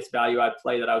obvious value add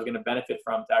play that I was going to benefit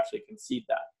from to actually concede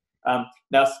that.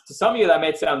 Now, to some of you, that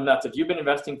may sound nuts. If you've been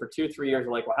investing for 2-3 years,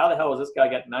 you're like, well, how the hell was this guy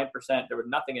getting 9%? There was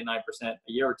nothing at 9% a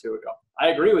year or two ago. I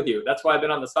agree with you. That's why I've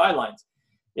been on the sidelines.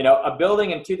 A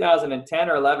building in 2010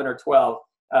 or 11 or 12,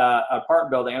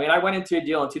 apartment building. I mean, I went into a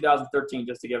deal in 2013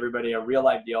 just to give everybody a real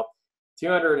life deal.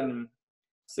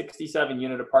 267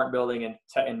 unit apartment building in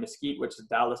Mesquite, which is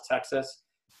Dallas, Texas.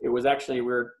 It was actually,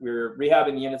 we were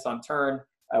rehabbing the units on turn.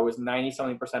 I was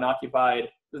 90-something% occupied.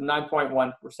 It was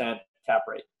 9.1% cap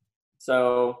rate.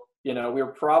 So, we were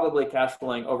probably cash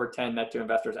flowing over 10 net to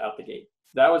investors out the gate.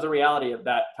 That was the reality of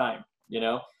that time,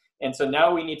 And so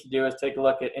now we need to do is take a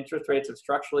look at interest rates have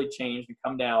structurally changed and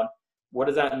come down. What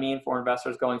does that mean for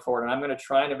investors going forward? And I'm going to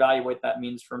try and evaluate what that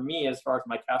means for me as far as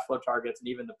my cash flow targets and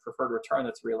even the preferred return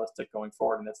that's realistic going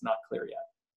forward. And it's not clear yet.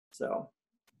 So.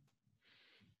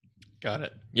 Got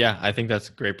it. Yeah, I think that's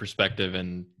a great perspective.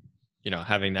 And,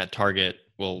 having that target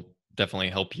will definitely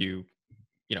help you,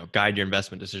 guide your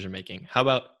investment decision-making. How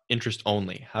about interest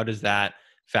only? How does that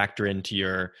factor into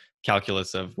your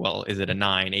calculus of, well, is it a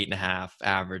 9, 8.5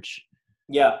 average?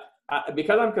 Yeah.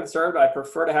 Because I'm conservative, I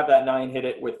prefer to have that 9 hit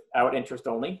it without interest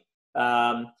only.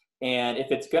 And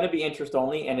if it's going to be interest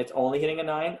only and it's only hitting a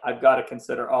 9, I've got to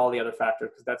consider all the other factors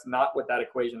because that's not what that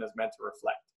equation is meant to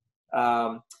reflect.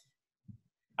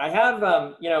 I have,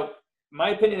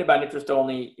 my opinion about interest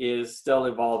only is still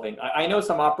evolving. I know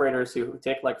some operators who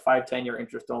take like 5-10 year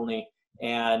interest only,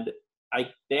 and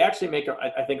they actually make,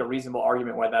 I think, a reasonable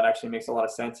argument why that actually makes a lot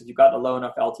of sense. If you've got a low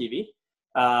enough LTV,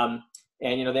 and,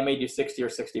 they may do 60 or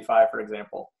 65, for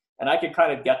example. And I could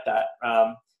kind of get that.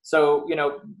 So,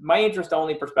 my interest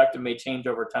only perspective may change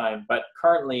over time, but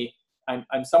currently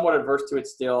I'm somewhat adverse to it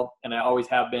still. And I always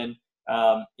have been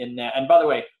in that. And by the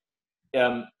way,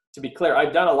 to be clear,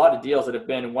 I've done a lot of deals that have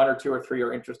been 1 or 2 or 3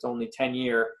 or interest only 10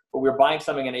 year, but we were buying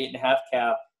something at 8.5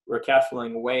 cap. We were cash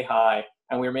flowing way high,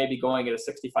 and we were maybe going at a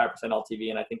 65% LTV.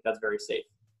 And I think that's very safe,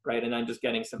 right? And I'm just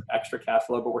getting some extra cash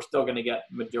flow, but we're still going to get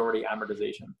majority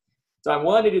amortization. So I'm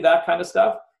willing to do that kind of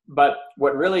stuff. But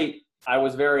what really I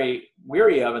was very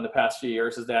weary of in the past few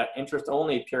years is that interest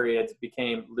only periods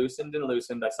became loosened and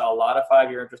loosened. I saw a lot of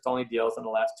 5-year interest only deals in the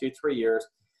last 2-3 years.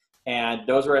 And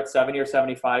those are at 70 or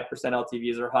 75%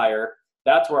 LTVs or higher.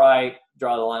 That's where I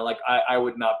draw the line. Like I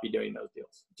would not be doing those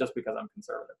deals just because I'm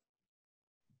conservative.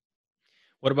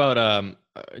 What about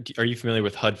are you familiar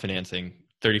with HUD financing?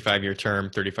 35-year term,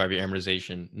 35-year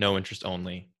amortization, no interest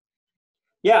only.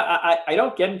 Yeah, I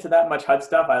don't get into that much HUD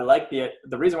stuff. I like the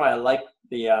reason why I like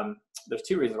the there's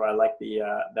two reasons why I like the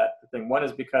that thing. One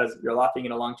is because you're locking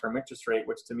in a long-term interest rate,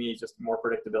 which to me is just more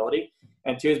predictability,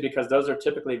 and two is because those are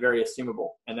typically very assumable,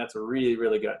 and that's really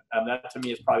really good. That to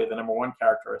me is probably the number one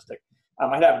characteristic.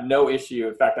 I'd have no issue.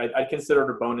 In fact, I'd consider it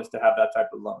a bonus to have that type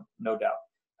of loan, no doubt.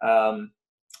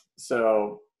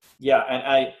 So yeah,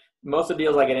 and most of the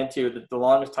deals I get into, the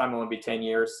longest time will be 10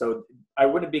 years. So I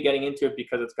wouldn't be getting into it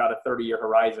because it's got a 30-year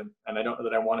horizon. And I don't know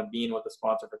that I want to be in with a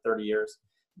sponsor for 30 years.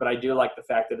 But I do like the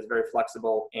fact that it's very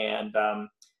flexible. And,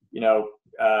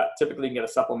 typically you can get a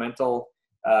supplemental.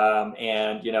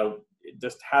 And,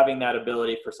 just having that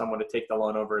ability for someone to take the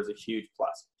loan over is a huge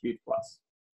plus, huge plus.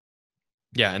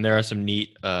 Yeah, and there are some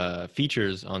neat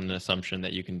features on the assumption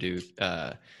that you can do,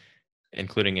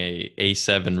 including a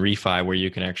A7 refi where you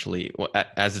can actually,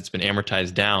 as it's been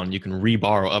amortized down, you can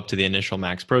reborrow up to the initial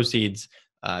max proceeds.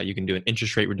 You can do an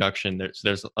interest rate reduction.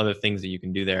 There's other things that you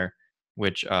can do there,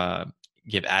 which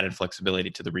give added flexibility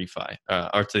to the refi,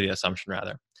 or to the assumption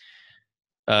rather.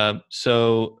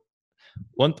 So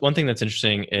one thing that's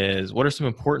interesting is, what are some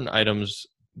important items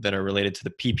that are related to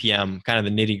the PPM, kind of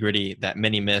the nitty gritty that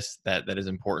many miss that is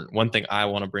important? One thing I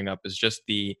want to bring up is just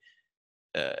the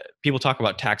people talk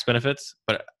about tax benefits,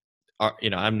 but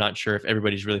I'm not sure if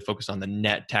everybody's really focused on the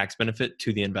net tax benefit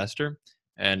to the investor,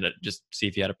 and just see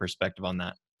if you had a perspective on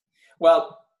that.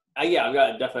 Well, yeah, I've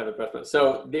got definitely have a perspective.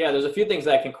 So yeah, there's a few things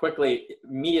that can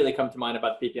immediately come to mind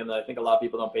about PPM that I think a lot of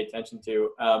people don't pay attention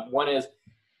to. One is,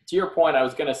 to your point, one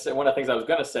of the things I was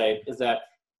going to say is that,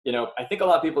 I think a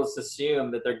lot of people just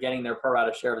assume that they're getting their pro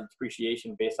rata share of the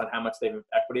depreciation based on how much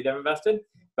equity they've invested.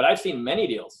 But I've seen many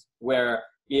deals where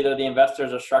either the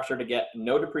investors are structured to get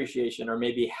no depreciation or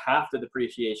maybe half the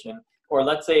depreciation, or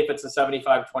let's say if it's a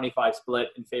 75-25 split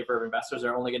in favor of investors,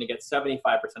 they're only going to get 75%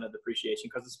 of depreciation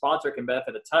because the sponsor can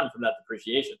benefit a ton from that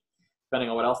depreciation, depending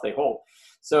on what else they hold.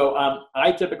 So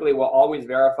I typically will always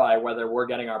verify whether we're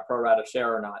getting our pro rata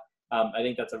share or not. I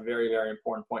think that's a very, very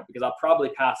important point because I'll probably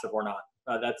pass if we're not.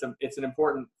 It's an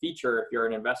important feature if you're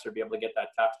an investor to be able to get that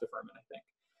tax deferment, I think,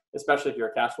 especially if you're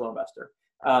a cash flow investor.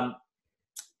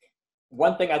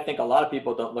 One thing I think a lot of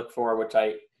people don't look for, which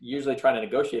I usually try to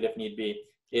negotiate if need be,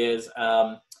 is,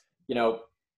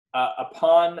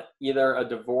 upon either a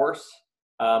divorce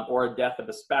or a death of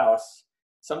a spouse,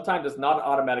 sometimes it's not an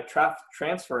automatic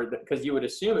transfer because you would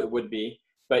assume it would be,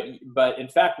 but in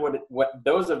fact, what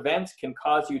those events can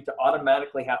cause you to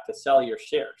automatically have to sell your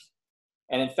shares.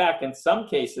 And in fact, in some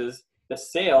cases, the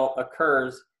sale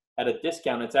occurs at a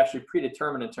discount. It's actually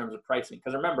predetermined in terms of pricing.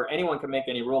 Because remember, anyone can make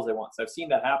any rules they want. So I've seen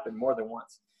that happen more than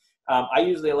once. I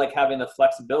usually like having the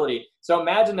flexibility. So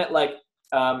imagine that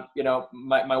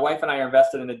my wife and I are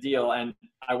invested in a deal and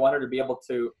I want her to be able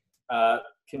to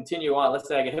continue on. Let's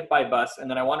say I get hit by a bus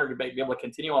and then I want her to be able to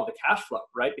continue on with the cash flow,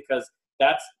 right? Because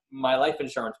that's my life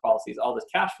insurance policies, all this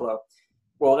cash flow.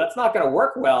 Well, that's not going to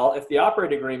work well if the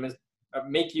operating agreements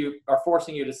are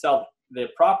forcing you to sell the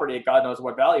property at God knows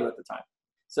what value at the time.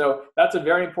 So that's a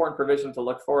very important provision to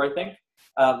look for, I think,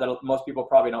 that most people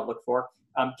probably don't look for.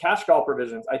 Cash call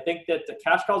provisions. I think that the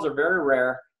cash calls are very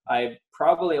rare. I've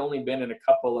probably only been in a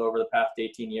couple over the past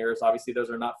 18 years. Obviously, those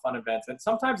are not fun events. And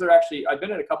sometimes I've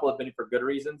been in a couple of been for good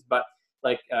reasons, but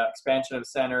like expansion of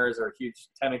centers or a huge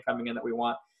tenant coming in that we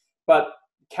want. But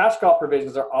cash call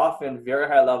provisions are often very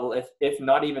high level, if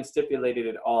not even stipulated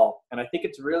at all. And I think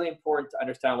it's really important to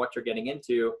understand what you're getting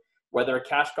into, whether a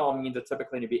cash call means it's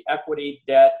typically going to be equity,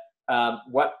 debt,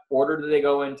 what order do they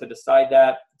go in to decide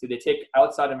that? Do they take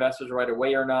outside investors right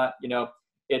away or not? I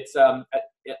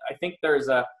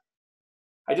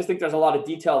just think there's a lot of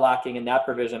detail lacking in that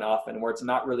provision often where it's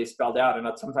not really spelled out. And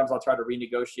sometimes I'll try to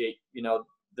renegotiate,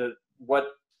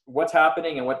 what's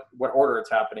happening and what order it's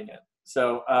happening in.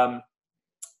 So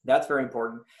that's very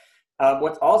important.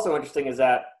 What's also interesting is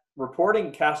that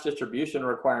reporting cash distribution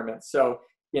requirements. So,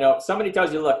 somebody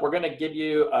tells you, look, we're going to give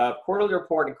you a quarterly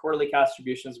report and quarterly cash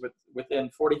distributions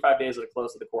within 45 days of the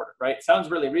close of the quarter, right?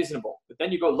 Sounds really reasonable. But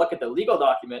then you go look at the legal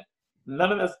document.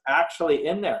 None of this actually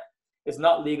in there. It's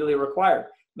not legally required.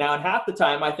 Now, in half the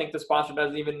time, I think the sponsor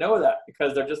doesn't even know that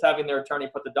because they're just having their attorney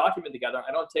put the document together.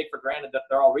 I don't take for granted that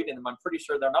they're all reading them. I'm pretty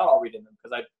sure they're not all reading them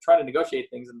because I try to negotiate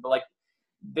things and be like,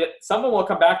 someone will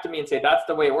come back to me and say, that's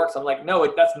the way it works. I'm like,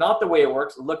 no, that's not the way it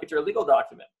works. Look at your legal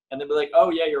document. And they'll be like,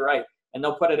 oh, yeah, you're right. And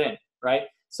they'll put it in, right?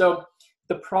 So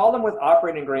the problem with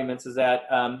operating agreements is that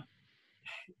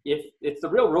if it's the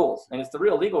real rules and it's the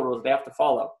real legal rules they have to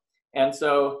follow. And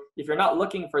so if you're not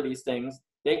looking for these things,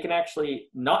 they can actually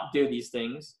not do these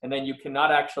things, and then you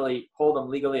cannot actually hold them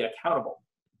legally accountable,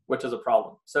 which is a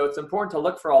problem. So it's important to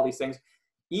look for all these things.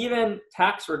 Even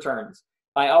tax returns,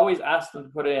 I always ask them to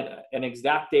put in an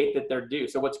exact date that they're due.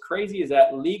 So what's crazy is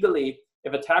that legally,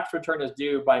 if a tax return is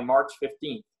due by March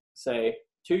 15th, say,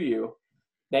 to you,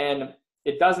 then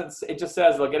it just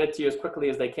says they'll get it to you as quickly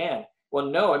as they can. Well,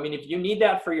 no, I mean, if you need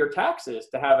that for your taxes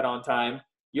to have it on time,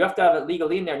 you have to have it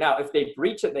legally in there. Now, if they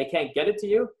breach it, they can't get it to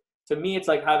you. To me, it's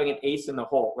like having an ace in the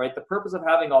hole, right? The purpose of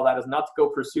having all that is not to go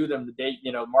pursue them the day,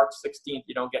 March 16th,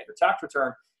 you don't get your tax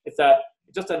return. It's that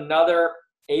just another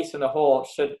ace in the hole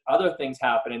should other things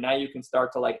happen. And now you can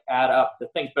start to like add up the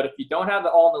things. But if you don't have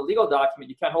it all in the legal document,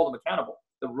 you can't hold them accountable.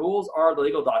 The rules are the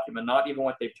legal document, not even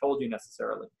what they've told you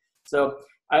necessarily. So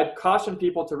I'd caution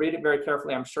people to read it very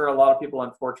carefully. I'm sure a lot of people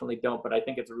unfortunately don't, but I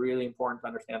think it's really important to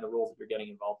understand the rules that you're getting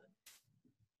involved in.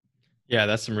 Yeah,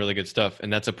 that's some really good stuff.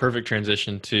 And that's a perfect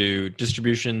transition to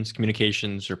distributions,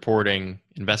 communications, reporting,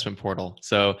 investment portal.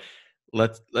 So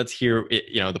let's hear it,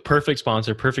 the perfect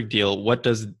sponsor, perfect deal. What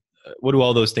do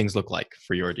all those things look like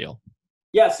for your deal?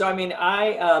 Yeah, so I mean,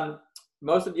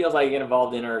 most of the deals I get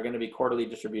involved in are going to be quarterly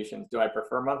distributions. Do I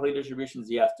prefer monthly distributions?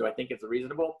 Yes. Do I think it's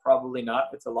reasonable? Probably not.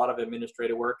 It's a lot of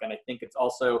administrative work, and I think it's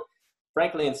also,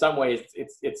 frankly, in some ways,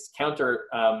 it's counter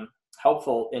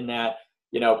helpful in that,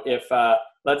 if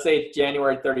let's say it's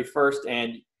January 31st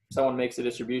and someone makes a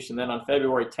distribution, then on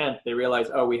February 10th they realize,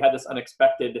 oh, we had this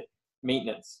unexpected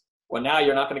maintenance. Well, now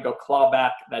you're not going to go claw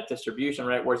back that distribution,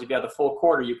 right? Whereas if you have the full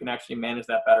quarter, you can actually manage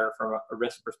that better from a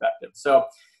risk perspective. So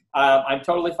I'm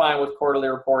totally fine with quarterly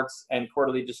reports and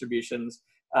quarterly distributions.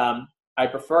 I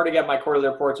prefer to get my quarterly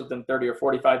reports within 30 or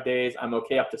 45 days. I'm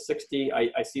okay up to 60.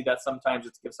 I see that sometimes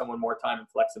it's give someone more time and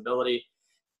flexibility.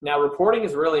 Now, reporting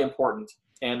is really important,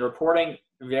 and reporting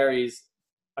varies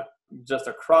just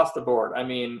across the board. I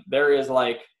mean, there is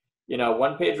like,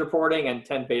 1-page reporting and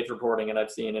 10-page reporting, and I've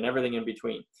seen, and everything in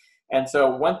between. And so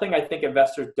one thing I think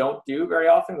investors don't do very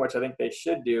often, which I think they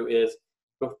should do, is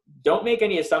don't make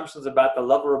any assumptions about the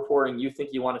level of reporting you think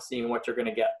you want to see and what you're going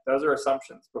to get. Those are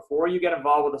assumptions. Before you get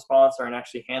involved with a sponsor and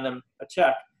actually hand them a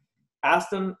check, ask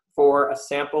them for a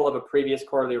sample of a previous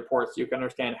quarterly report so you can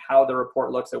understand how the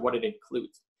report looks and what it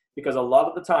includes. Because a lot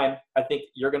of the time, I think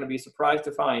you're going to be surprised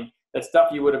to find that stuff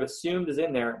you would have assumed is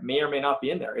in there may or may not be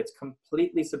in there. It's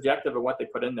completely subjective of what they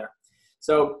put in there.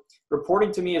 So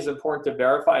reporting to me is important to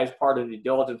verify as part of the due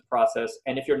diligence process.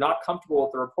 And if you're not comfortable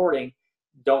with the reporting,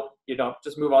 don't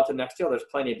just move on to the next deal. There's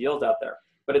plenty of deals out there.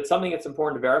 But it's something that's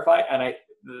important to verify. And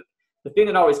the thing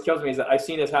that always kills me is that I've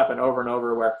seen this happen over and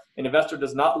over, where an investor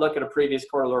does not look at a previous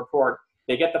quarterly report.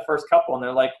 They get the first couple and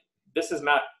they're like, this is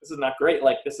not great.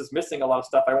 Like, this is missing a lot of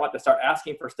stuff. I want to start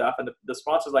asking for stuff. And the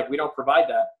sponsor's like, we don't provide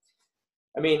that.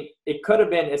 I mean, it could have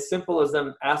been as simple as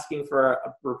them asking for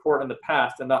a report in the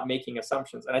past and not making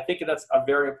assumptions. And I think that's a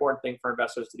very important thing for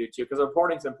investors to do too, because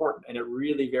reporting is important and it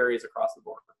really varies across the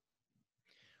board.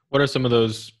 What are some of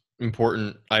those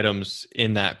important items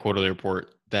in that quarterly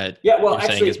report that you're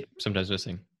saying is sometimes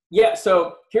missing? Yeah,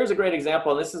 so here's a great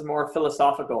example. This is more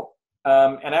philosophical.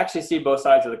 And I actually see both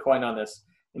sides of the coin on this.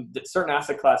 In certain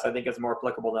asset class, I think is more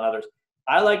applicable than others.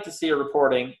 I like to see a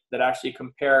reporting that actually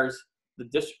compares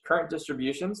the current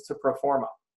distributions to pro forma.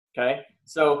 Okay,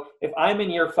 so if I'm in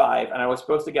year 5 and I was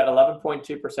supposed to get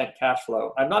 11.2% cash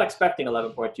flow, I'm not expecting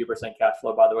 11.2% cash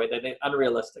flow, by the way. That's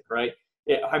unrealistic, right?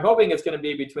 I'm hoping it's going to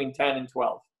be between 10 and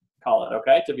 12, call it,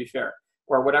 okay, to be fair,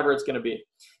 or whatever it's going to be.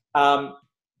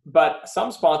 But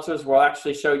some sponsors will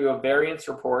actually show you a variance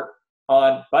report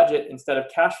on budget instead of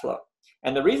cash flow.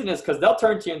 And the reason is because they'll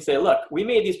turn to you and say, look, we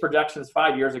made these projections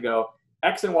 5 years ago.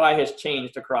 X and Y has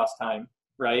changed across time,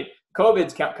 right?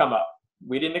 COVID's come up.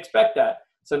 We didn't expect that.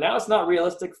 So now it's not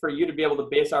realistic for you to be able to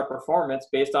base our performance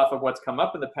based off of what's come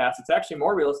up in the past. It's actually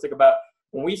more realistic about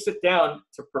when we sit down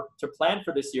to plan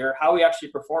for this year, how we actually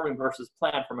performing versus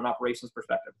plan from an operations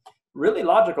perspective. Really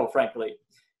logical, frankly.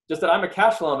 Just that I'm a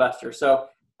cash flow investor. So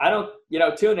I don't,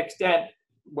 to an extent,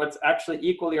 what's actually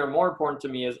equally or more important to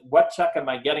me is what check am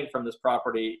I getting from this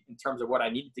property in terms of what I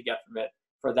needed to get from it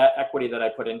for that equity that I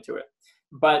put into it.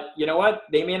 But you know what?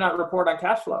 They may not report on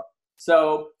cash flow.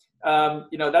 So,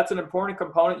 that's an important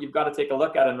component you've got to take a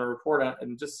look at in a report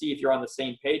and just see if you're on the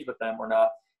same page with them or not.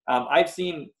 I've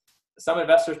seen some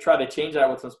investors try to change that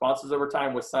with some sponsors over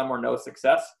time with some or no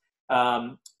success.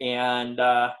 It's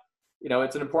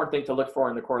an important thing to look for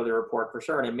in the quarterly report for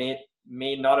sure. And it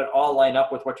may not at all line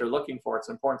up with what you're looking for. It's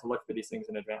important to look for these things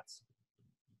in advance.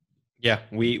 Yeah,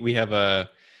 we have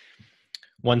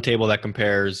one table that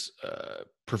compares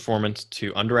performance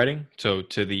to underwriting, so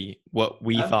to what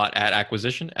we thought at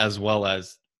acquisition, as well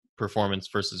as performance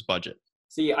versus budget.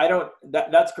 See, I don't,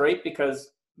 that's great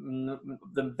because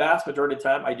the vast majority of the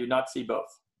time I do not see both.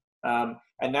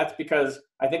 And that's because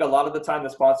I think a lot of the time the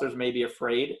sponsors may be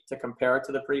afraid to compare it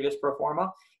to the previous pro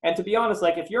forma. And to be honest,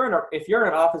 like if you're in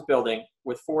an office building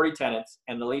with 40 tenants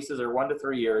and the leases are 1 to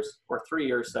 3 years or 3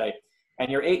 years, say,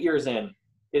 and you're 8 years in,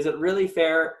 is it really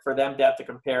fair for them to have to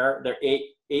compare their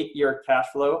eight-year cash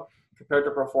flow compared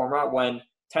to pro forma when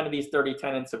 10 of these 30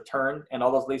 tenants have turned and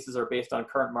all those leases are based on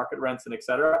current market rents and et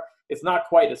cetera? It's not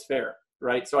quite as fair,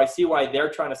 right? So I see why they're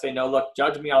trying to say, no, look,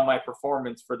 judge me on my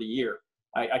performance for the year.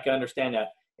 I can understand that.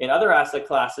 In other asset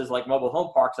classes like mobile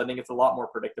home parks, I think it's a lot more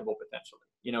predictable potentially,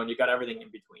 and you've got everything in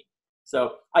between.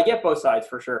 So I get both sides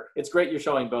for sure. It's great you're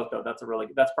showing both though. That's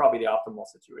probably the optimal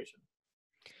situation.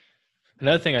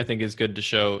 Another thing I think is good to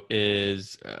show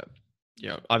is,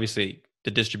 obviously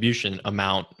the distribution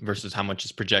amount versus how much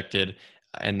is projected,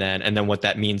 and then what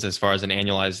that means as far as an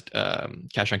annualized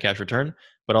cash on cash return,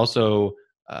 but also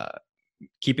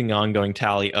keeping an ongoing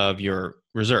tally of your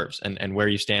reserves and where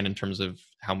you stand in terms of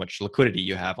how much liquidity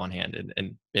you have on hand.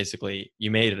 And basically you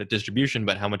made a distribution,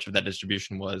 but how much of that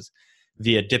distribution was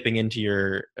via dipping into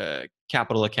your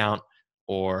capital account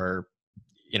or,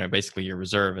 basically your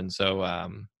reserve. And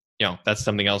so, that's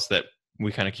something else that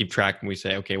we kind of keep track and we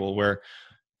say, okay, well, we're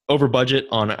over budget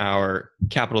on our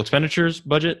capital expenditures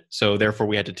budget. So therefore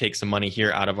we had to take some money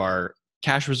here out of our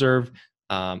cash reserve.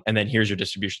 And then here's your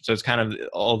distribution. So it's kind of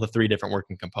all the 3 different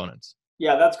working components.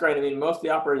 Yeah, that's great. I mean, most of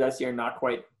the operators I see are not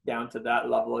quite down to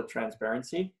that level of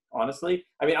transparency, honestly.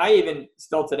 I mean, I even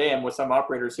still today am with some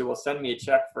operators who will send me a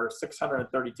check for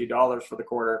 $632 for the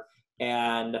quarter,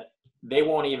 and they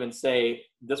won't even say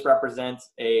this represents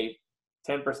a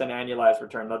 10% annualized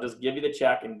return. They'll just give you the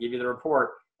check and give you the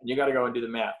report, and you got to go and do the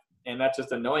math. And that's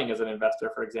just annoying as an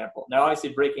investor, for example. Now, obviously,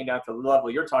 breaking down to the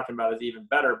level you're talking about is even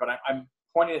better, but I'm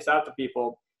pointing this out to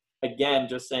people. Again,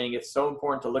 just saying it's so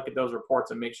important to look at those reports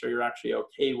and make sure you're actually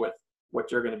okay with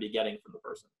what you're going to be getting from the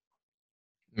person.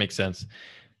 Makes sense.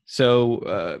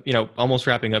 So, almost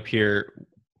wrapping up here,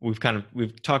 we've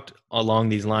talked along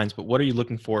these lines, but what are you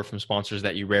looking for from sponsors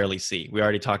that you rarely see? We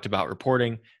already talked about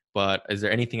reporting, but is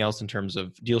there anything else in terms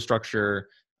of deal structure,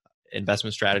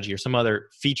 investment strategy, or some other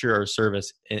feature or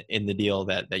service in the deal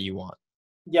that you want?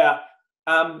 Yeah.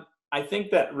 I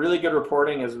think that really good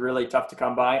reporting is really tough to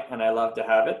come by, and I love to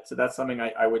have it. So that's something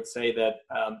I would say that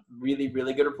really,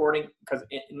 really good reporting, because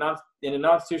in a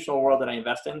non-institutional world that I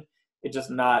invest in, it's just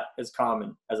not as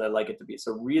common as I like it to be.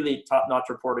 So really top-notch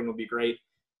reporting would be great.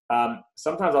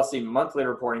 Sometimes I'll see monthly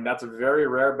reporting. That's very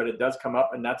rare, but it does come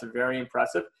up, and that's very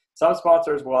impressive. Some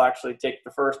sponsors will actually take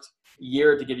the first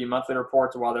year to give you monthly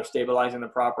reports while they're stabilizing the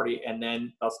property, and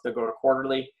then they'll still go to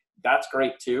quarterly. That's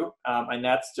great too. And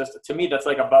that's just, to me, that's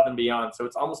like above and beyond. So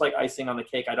it's almost like icing on the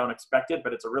cake. I don't expect it,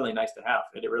 but it's a really nice to have.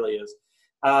 It really is.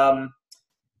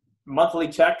 Monthly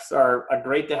checks are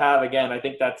great to have. Again, I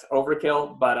think that's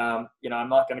overkill, but I'm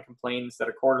not going to complain instead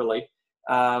of quarterly.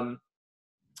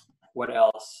 What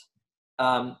else?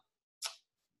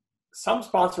 Some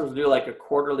sponsors do like a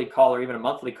quarterly call or even a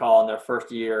monthly call in their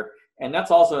first year. And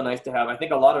that's also nice to have. I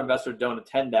think a lot of investors don't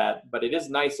attend that, but it is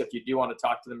nice if you do want to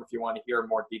talk to them, if you want to hear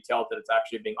more detail that it's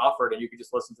actually being offered, and you can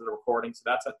just listen to the recording.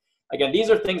 So again, these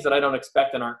are things that I don't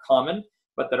expect and aren't common,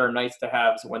 but that are nice to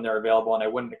have when they're available, and I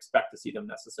wouldn't expect to see them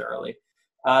necessarily.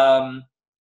 What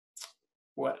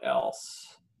else?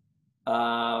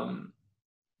 In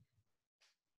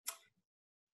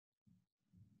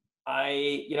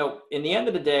the end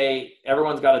of the day,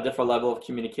 everyone's got a different level of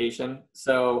communication.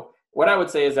 So what I would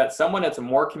say is that someone that's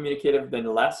more communicative than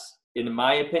less, in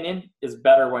my opinion, is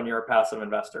better when you're a passive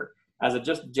investor. As a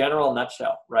just general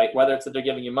nutshell, right? Whether it's that they're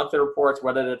giving you monthly reports,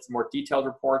 whether it's more detailed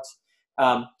reports,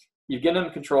 you get them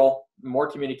control. More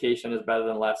communication is better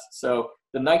than less. So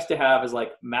the nice to have is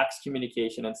like max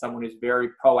communication, and someone who's very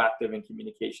proactive in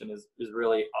communication is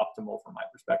really optimal from my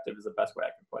perspective, is the best way I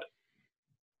can put it.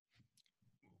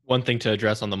 One thing to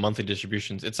address on the monthly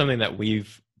distributions, it's something that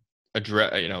we've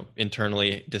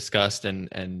internally discussed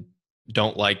and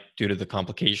don't like due to the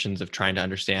complications of trying to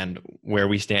understand where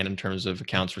we stand in terms of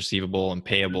accounts receivable and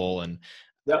payable and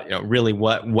really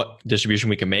what distribution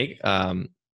we can make.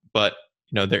 But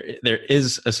there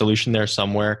is a solution there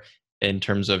somewhere in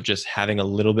terms of just having a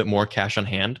little bit more cash on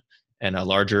hand and a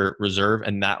larger reserve.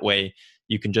 And that way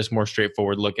you can just more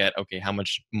straightforward look at, okay, how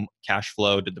much cash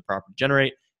flow did the property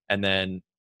generate? And then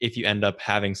if you end up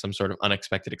having some sort of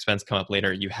unexpected expense come up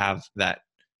later, you have that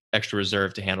extra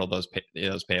reserve to handle those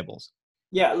payables.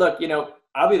 Yeah, look,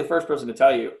 I'll be the first person to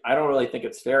tell you, I don't really think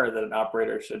it's fair that an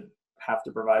operator should have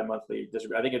to provide monthly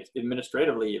distribution. I think it's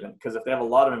administratively even, because if they have a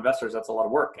lot of investors, that's a lot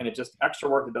of work, and it's just extra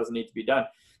work that doesn't need to be done.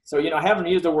 So, I haven't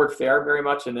used the word fair very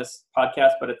much in this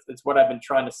podcast, but it's what I've been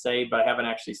trying to say, but I haven't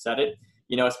actually said it.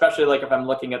 Especially like if I'm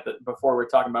looking at before we're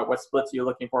talking about what splits you're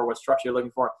looking for, what structure you're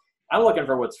looking for, I'm looking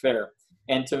for what's fair.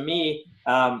 And to me,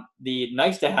 the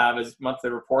nice to have is monthly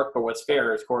report, but what's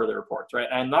fair is quarterly reports, right?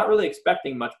 I'm not really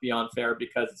expecting much beyond fair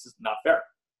because it's just not fair.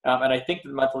 And I think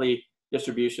the monthly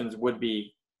distributions would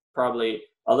be probably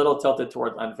a little tilted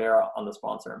towards unfair on the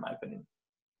sponsor, in my opinion.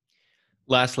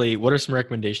 Lastly, what are some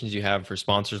recommendations you have for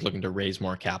sponsors looking to raise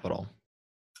more capital?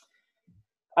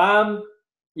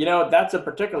 That's a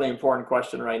particularly important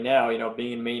question right now,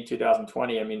 being in May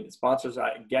 2020. I mean, sponsors,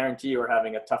 I guarantee you, are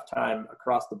having a tough time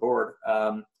across the board.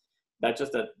 That's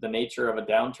just the nature of a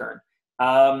downturn.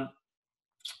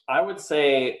 I would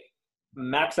say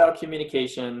max out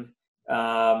communication.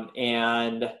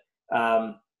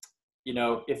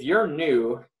 If you're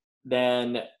new,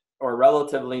 or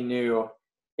relatively new,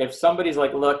 if somebody's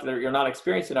like, look, you're not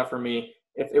experienced enough for me,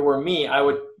 if it were me, I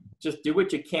would just do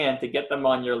what you can to get them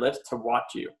on your list to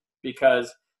watch you.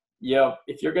 Because,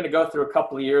 if you're going to go through a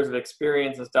couple of years of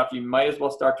experience and stuff, you might as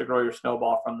well start to grow your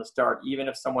snowball from the start. Even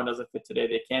if someone doesn't fit today,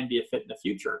 they can be a fit in the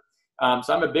future.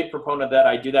 So I'm a big proponent of that.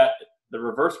 I do that the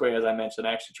reverse way, as I mentioned.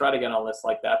 I actually try to get on lists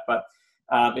like that. But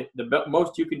the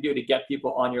most you can do to get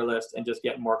people on your list and just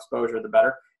get more exposure, the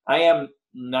better. I am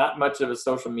not much of a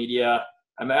social media.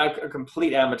 I'm a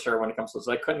complete amateur when it comes to this.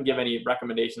 So I couldn't give any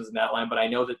recommendations in that line, but I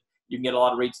know that you can get a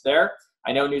lot of reach there.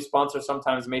 I know new sponsors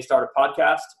sometimes may start a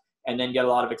podcast and then get a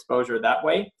lot of exposure that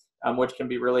way, which can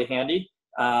be really handy,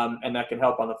 and that can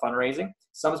help on the fundraising.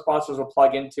 Some sponsors will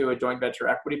plug into a joint venture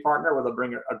equity partner where they'll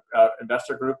bring an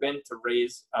investor group in to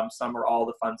raise some or all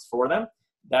the funds for them.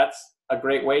 That's a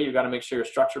great way. You've got to make sure you're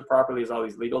structured properly. There's all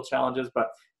these legal challenges, but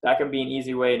that can be an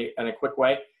easy way and a quick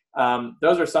way.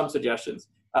 Those are some suggestions.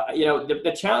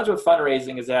 The challenge with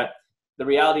fundraising is that the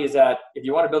reality is that if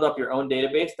you want to build up your own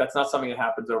database, that's not something that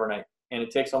happens overnight, and it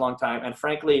takes a long time. And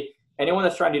frankly, anyone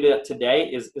that's trying to do that today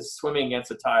is swimming against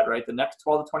the tide, right? The next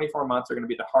 12 to 24 months are going to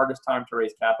be the hardest time to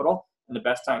raise capital and the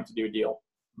best time to do a deal.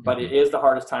 But it is the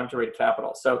hardest time to raise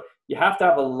capital. So you have to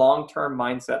have a long-term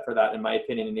mindset for that, in my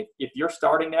opinion. And if you're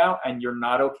starting now and you're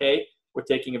not okay with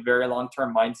taking a very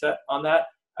long-term mindset on that,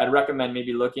 I'd recommend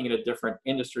maybe looking at a different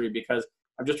industry, because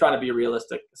I'm just trying to be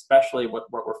realistic, especially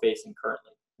what we're facing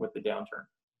currently with the downturn.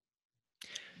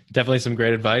 Definitely some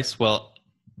great advice. Well,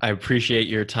 I appreciate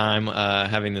your time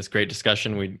having this great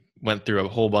discussion. We went through a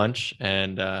whole bunch,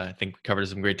 and I think we covered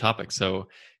some great topics. So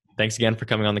thanks again for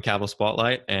coming on the Capital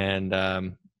Spotlight,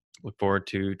 and look forward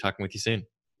to talking with you soon.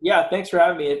 Yeah, thanks for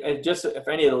having me. And just if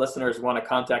any of the listeners want to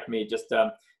contact me, just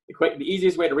the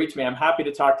easiest way to reach me, I'm happy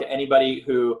to talk to anybody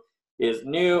who is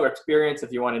new or experienced.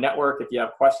 If you want to network, if you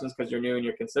have questions because you're new and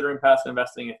you're considering passive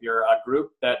investing, if you're a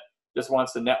group that just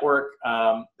wants to network,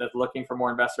 that's looking for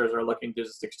more investors or looking to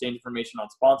just exchange information on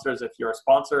sponsors, if you're a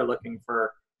sponsor looking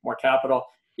for more capital,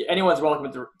 anyone's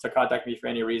welcome to contact me for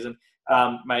any reason.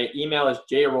 My email is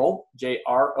jroll,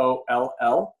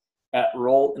 JROLL,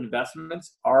 @Roll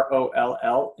Investments,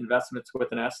 ROLL, investments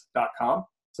with an S.com.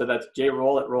 So that's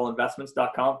jroll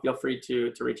 @rollinvestments.com. Feel free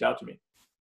to reach out to me.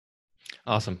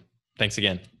 Awesome. Thanks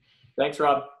again. Thanks,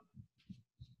 Rob.